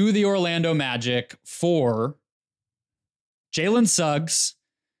VanVleet to the Orlando Magic for Jalen Suggs,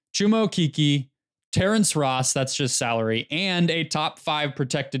 Chuma Okeke, Terrence Ross, that's just salary, and a top 5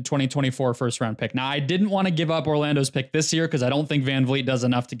 protected 2024 first round pick. Now, I didn't want to give up Orlando's pick this year because I don't think VanVleet does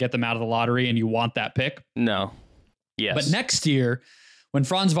enough to get them out of the lottery, and you want that pick. No. Yes. But next year, when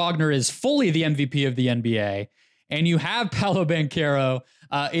Franz Wagner is fully the MVP of the NBA, and you have Paolo Banchero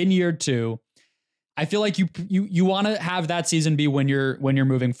in year 2, I feel like you want to have that season be when you're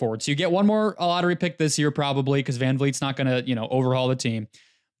moving forward. So you get one more lottery pick this year probably because VanVleet's not going to overhaul the team.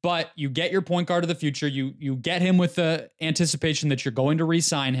 But you get your point guard of the future. You get him with the anticipation that you're going to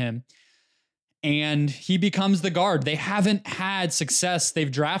re-sign him, and he becomes the guard. They haven't had success.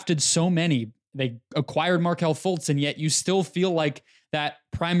 They've drafted so many. They acquired Markelle Fultz, and yet you still feel like that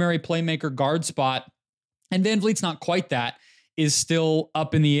primary playmaker guard spot, and VanVleet's not quite that, is still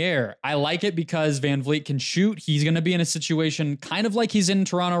up in the air. I like it because VanVleet can shoot. He's going to be in a situation kind of like he's in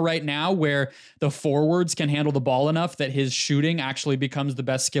Toronto right now, where the forwards can handle the ball enough that his shooting actually becomes the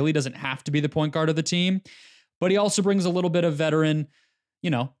best skill. He doesn't have to be the point guard of the team, but he also brings a little bit of veteran,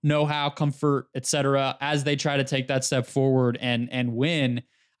 know-how, comfort, etc. as they try to take that step forward and win.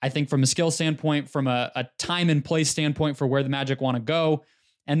 I think from a skill standpoint, from a time and place standpoint for where the Magic want to go,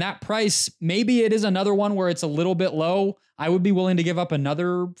 and that price, maybe it is another one where it's a little bit low. I would be willing to give up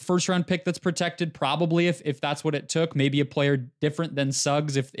another first round pick that's protected, probably if that's what it took. Maybe a player different than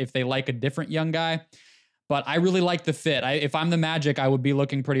Suggs if they like a different young guy. But I really like the fit. If I'm the Magic, I would be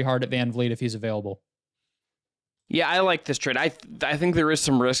looking pretty hard at VanVleet if he's available. Yeah, I like this trade. I think there is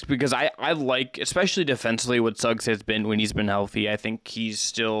some risk because I like, especially defensively, what Suggs has been when he's been healthy. I think he's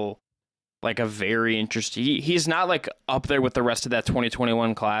still like a very interesting. He's not like up there with the rest of that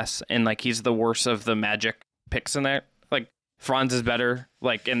 2021 class, and like he's the worst of the Magic picks in there. Like Franz is better,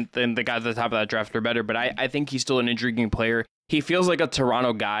 like, and then the guys at the top of that draft are better. But I think he's still an intriguing player. He feels like a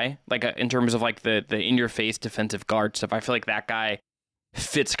Toronto guy, like in terms of like the in your face defensive guard stuff. I feel like that guy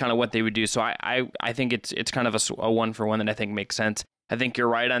fits kind of what they would do. So I think it's kind of a one for one that I think makes sense. I think you're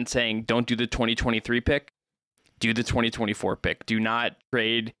right on saying don't do the 2023 pick, do the 2024 pick. Do not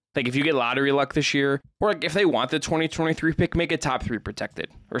trade. Like if you get lottery luck this year, or like if they want the 2023 pick, make it top 3 protected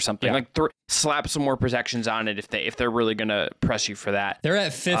or something. Yeah. Like slap some more protections on it if they're really gonna press you for that. They're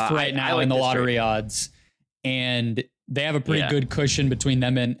at 5th right now in the lottery odds, and they have a pretty good cushion between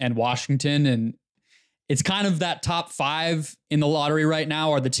them and Washington. And it's kind of that top 5 in the lottery right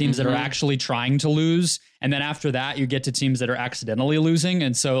now are the teams that are actually trying to lose, and then after that you get to teams that are accidentally losing.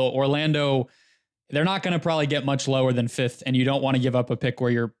 And so Orlando, they're not going to probably get much lower than 5th, and you don't want to give up a pick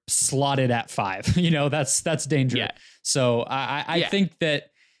where you're slotted at 5. That's dangerous. Yeah. So I think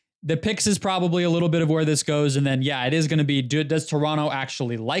that the picks is probably a little bit of where this goes. And then, it is going to be, does Toronto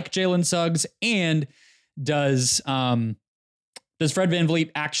actually like Jalen Suggs, and does Fred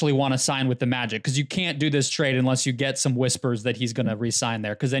VanVleet actually want to sign with the Magic? Because you can't do this trade unless you get some whispers that he's going to re-sign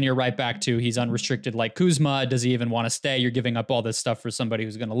there. Because then you're right back to he's unrestricted like Kuzma. Does he even want to stay? You're giving up all this stuff for somebody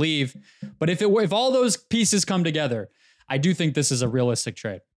who's going to leave. But if all those pieces come together, I do think this is a realistic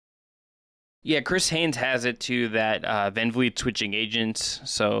trade. Yeah, Chris Haynes has it too that VanVleet switching agents,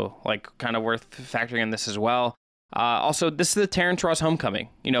 so like kind of worth factoring in this as well. Also, this is the Terrence Ross homecoming.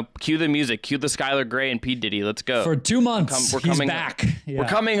 Cue the music, cue the Skylar Gray and P. Diddy. Let's go. For 2 months, he's back. We're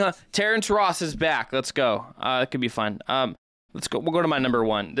coming. Terrence Ross is back. Let's go. It could be fun. Let's go. We'll go to my number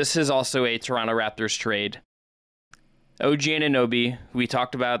 1. This is also a Toronto Raptors trade. OG Anunoby, we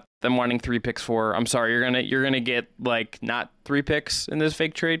talked about them wanting 3 picks for. I'm sorry, you're gonna get like not 3 picks in this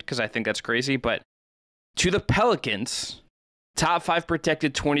fake trade because I think that's crazy. But to the Pelicans, top 5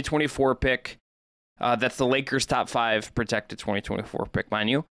 protected 2024 pick. That's the Lakers' top 5 protected 2024 pick, mind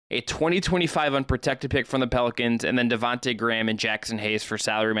you. A 2025 unprotected pick from the Pelicans, and then Devontae Graham and Jackson Hayes for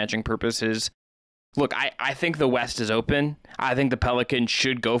salary matching purposes. Look, I think the West is open. I think the Pelicans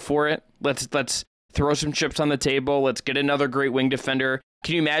should go for it. Let's throw some chips on the table. Let's get another great wing defender.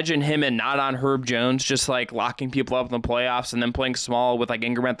 Can you imagine him and not on Herb Jones just like locking people up in the playoffs and then playing small with like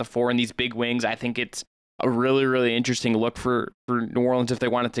Ingram at the 4 and these big wings? I think it's a really, really interesting look for New Orleans if they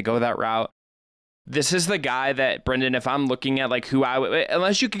wanted to go that route. This is the guy that, Brendan, if I'm looking at like who I would,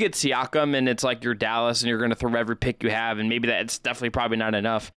 unless you could get Siakam and it's like you're Dallas and you're going to throw every pick you have, and maybe that's definitely probably not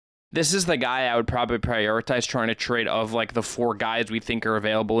enough. This is the guy I would probably prioritize trying to trade of like the 4 guys we think are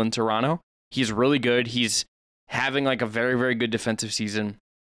available in Toronto. He's really good. He's having like a very, very good defensive season.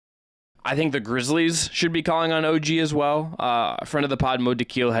 I think the Grizzlies should be calling on OG as well. A friend of the pod, Mo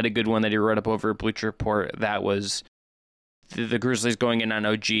Dakhil, had a good one that he wrote up over at Bleacher Report that was the Grizzlies going in on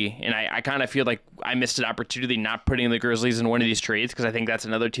OG. And I kind of feel like I missed an opportunity not putting the Grizzlies in one of these trades because I think that's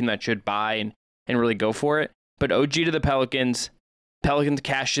another team that should buy and really go for it. But OG to the Pelicans. Pelicans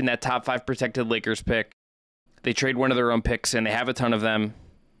cashed in that top 5 protected Lakers pick. They trade one of their own picks, and they have a ton of them.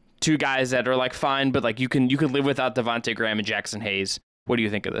 2 guys that are like fine, but like you can live without Devontae Graham and Jackson Hayes. What do you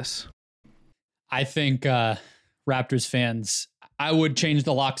think of this? I think Raptors fans, I would change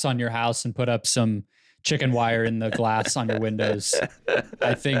the locks on your house and put up some chicken wire in the glass on your windows.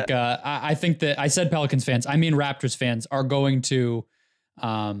 I think that I said Pelicans fans, I mean Raptors fans are going to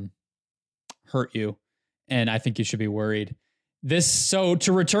hurt you, and I think you should be worried. So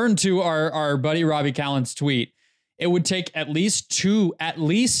to return to our buddy Robbie Callen's tweet, it would take at least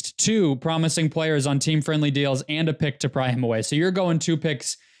two promising players on team-friendly deals and a pick to pry him away. So you're going 2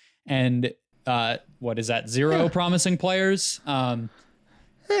 picks and what is that? 0 promising players.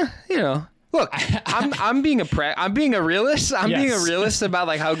 Look, I'm being a realist. I'm being a realist about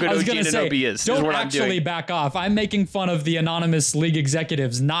like how good OG Anunoby is. Don't what actually I'm doing. back off. I'm making fun of the anonymous league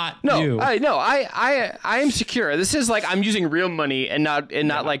executives, not you. I am secure. This is like I'm using real money and not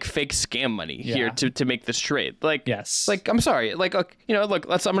like fake scam money here to make this trade. Like yes, like I'm sorry. Like look,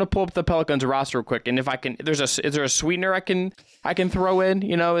 I'm gonna pull up the Pelicans roster real quick, and if I can, is there a sweetener I can throw in?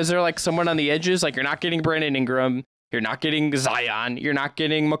 Is there like someone on the edges? Like you're not getting Brandon Ingram. You're not getting Zion. You're not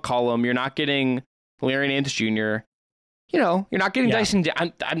getting McCollum. You're not getting Larry Nance Jr. You're not getting Dyson.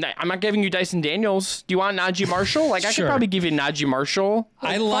 I'm not giving you Dyson Daniels. Do you want Najee Marshall? Like I could probably give you Najee Marshall.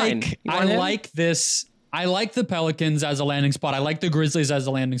 I like this. I like the Pelicans as a landing spot. I like the Grizzlies as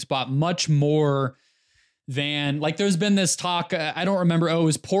a landing spot much more than like there's been this talk. I don't remember. Oh, it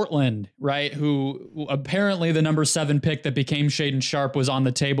was Portland, right? Who apparently the number 7 pick that became Shaedon Sharpe was on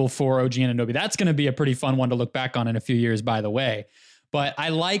the table for OG Anunoby. That's going to be a pretty fun one to look back on in a few years, by the way. But I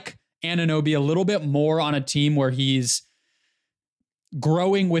like Anunoby a little bit more on a team where he's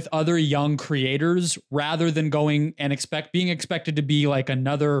growing with other young creators rather than going and being expected to be like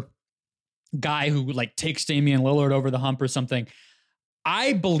another guy who like takes Damian Lillard over the hump or something.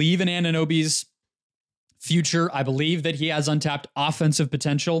 I believe in Anunoby's future. I believe that he has untapped offensive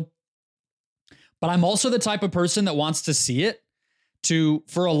potential, but I'm also the type of person that wants to see it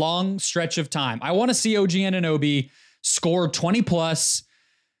for a long stretch of time. I want to see OG Anunoby score 20 plus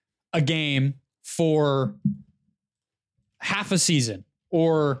a game for half a season,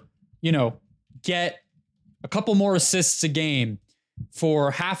 or, get a couple more assists a game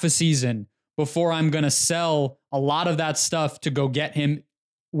for half a season before I'm going to sell a lot of that stuff to go get him,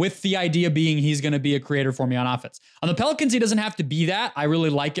 with the idea being he's going to be a creator for me on offense. On the Pelicans, he doesn't have to be that. I really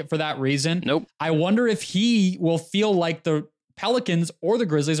like it for that reason. Nope. I wonder if he will feel like the Pelicans or the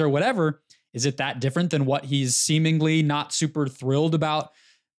Grizzlies or whatever. Is it that different than what he's seemingly not super thrilled about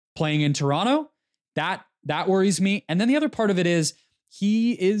playing in Toronto? That worries me. And then the other part of it is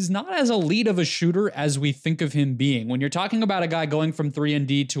he is not as elite of a shooter as we think of him being. When you're talking about a guy going from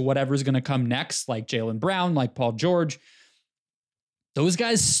 3-and-D to whatever's going to come next, like Jaylen Brown, like Paul George, those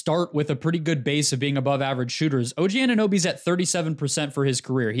guys start with a pretty good base of being above average shooters. OG Anunoby's at 37% for his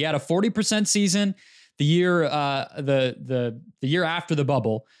career. He had a 40% season the year the year after the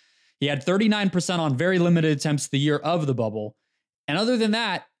bubble. He had 39% on very limited attempts the year of the bubble. And other than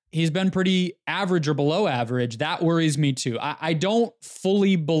that, he's been pretty average or below average. That worries me too. I don't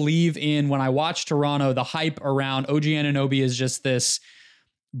fully believe in, when I watch Toronto, the hype around OG Anunoby is just this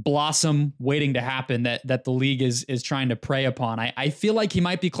blossom waiting to happen that the league is trying to prey upon. I feel like he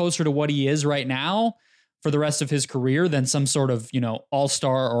might be closer to what he is right now for the rest of his career than some sort of,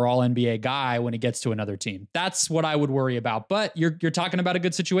 all-star or all-NBA guy when he gets to another team. That's what I would worry about. But you're talking about a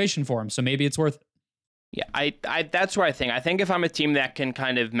good situation for him, so maybe it's worth it. Yeah, I that's what I think. I think if I'm a team that can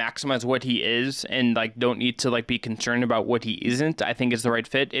kind of maximize what he is and like don't need to like be concerned about what he isn't, I think is the right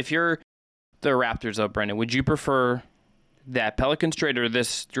fit. If you're the Raptors though, Brendan, would you prefer that Pelicans trade or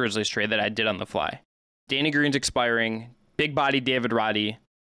this Grizzlies trade that I did on the fly? Danny Green's expiring, big body David Roddy,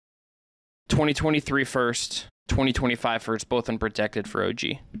 2023 first, 2025 first, both unprotected for OG.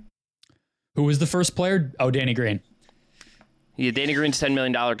 Who was the first player? Oh, Danny Green. Yeah, Danny Green's $10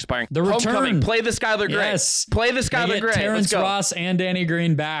 million expiring. The return. Homecoming. Play the Skylar Gray. Yes. Play the Skylar Gray. Terrence Ross and Danny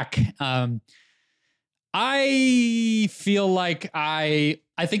Green back. I feel like I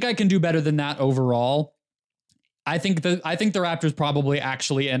think I can do better than that overall. I think the Raptors probably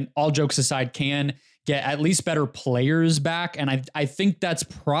actually, and all jokes aside, can get at least better players back. And I think that's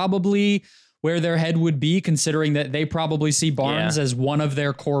probably where their head would be, considering that they probably see Barnes as one of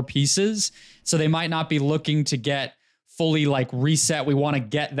their core pieces. So they might not be looking to get fully like reset. We want to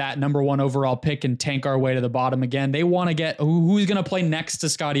get that number 1 overall pick and tank our way to the bottom again. They want to get who's going to play next to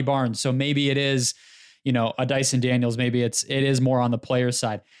Scotty Barnes. So maybe it is, a Dyson Daniels. Maybe it is more on the player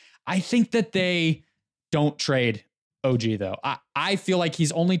side. I think that they don't trade OG though. I feel like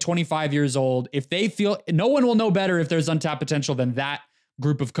he's only 25 years old. If they feel, no one will know better if there's untapped potential than that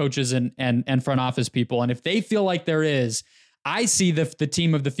group of coaches and front office people. And if they feel like there is, I see the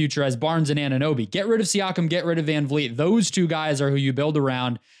team of the future as Barnes and Anunoby. Get rid of Siakam, get rid of Van Vliet. Those two guys are who you build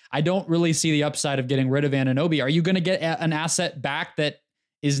around. I don't really see the upside of getting rid of Anunoby. Are you going to get an asset back that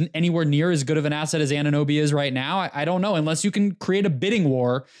isn't anywhere near as good of an asset as Anunoby is right now? I don't know, unless you can create a bidding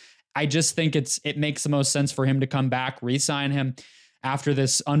war. I just think it makes the most sense for him to come back, re-sign him after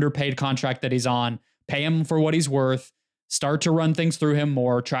this underpaid contract that he's on, pay him for what he's worth, start to run things through him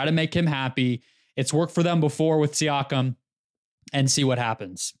more, try to make him happy. It's worked for them before with Siakam, and see what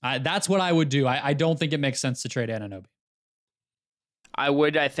happens. That's what I would do. I don't think it makes sense to trade Anunoby.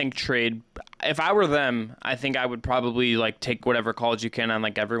 I think trade. If I were them, I think I would probably like take whatever calls you can on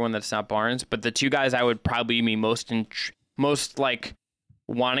like everyone that's not Barnes. But the two guys I would probably be most like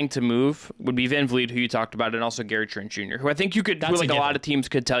wanting to move would be Van Vliet, who you talked about, and also Gary Trent Jr., who I think you could, who like a lot of teams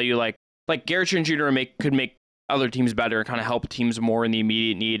could tell you like Gary Trent Jr. could make other teams better and kind of help teams more in the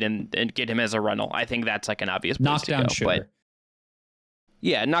immediate need and get him as a rental. I think that's like an obvious place knockdown to go. Shooter. But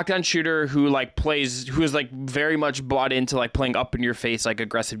yeah, knockdown shooter who is like very much bought into like playing up in your face, like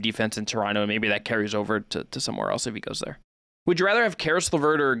aggressive defense in Toronto, and maybe that carries over to somewhere else if he goes there. Would you rather have Karis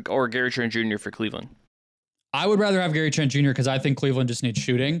LeVert or Gary Trent Jr. for Cleveland? I would rather have Gary Trent Jr. because I think Cleveland just needs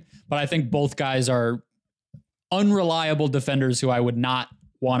shooting, but I think both guys are unreliable defenders who I would not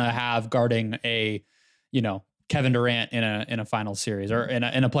want to have guarding a, Kevin Durant in a final series or in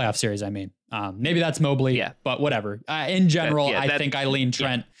a playoff series. I mean, maybe that's Mobley, but whatever. In general, I think I lean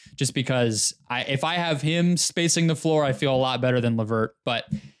Trent just because if I have him spacing the floor, I feel a lot better than LeVert. But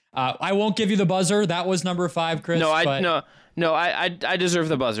I won't give you the buzzer. That was number 5, Chris. No, I deserve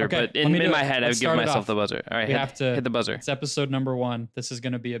the buzzer. Okay, but in my head, I would give myself the buzzer. All right, hit the buzzer. It's episode number 1. This is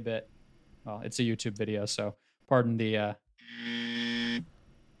going to be a bit. Well, it's a YouTube video, so pardon the. All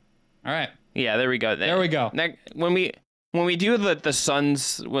right. Yeah, there we go. There we go. When we do the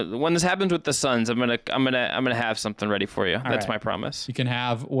Suns, when this happens with the Suns, I'm gonna have something ready for you. That's my promise. You can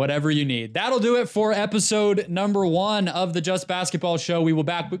have whatever you need. That'll do it for episode number 1 of the Just Basketball Show. We will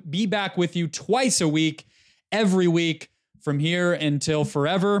be back with you twice a week, every week from here until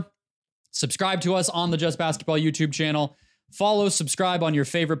forever. Subscribe to us on the Just Basketball YouTube channel. Follow, subscribe on your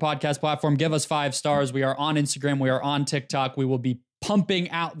favorite podcast platform. Give us 5 stars. We are on Instagram. We are on TikTok. We will be pumping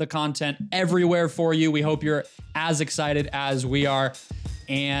out the content everywhere for you. We hope you're as excited as we are,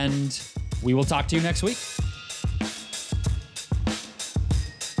 and we will talk to you next week.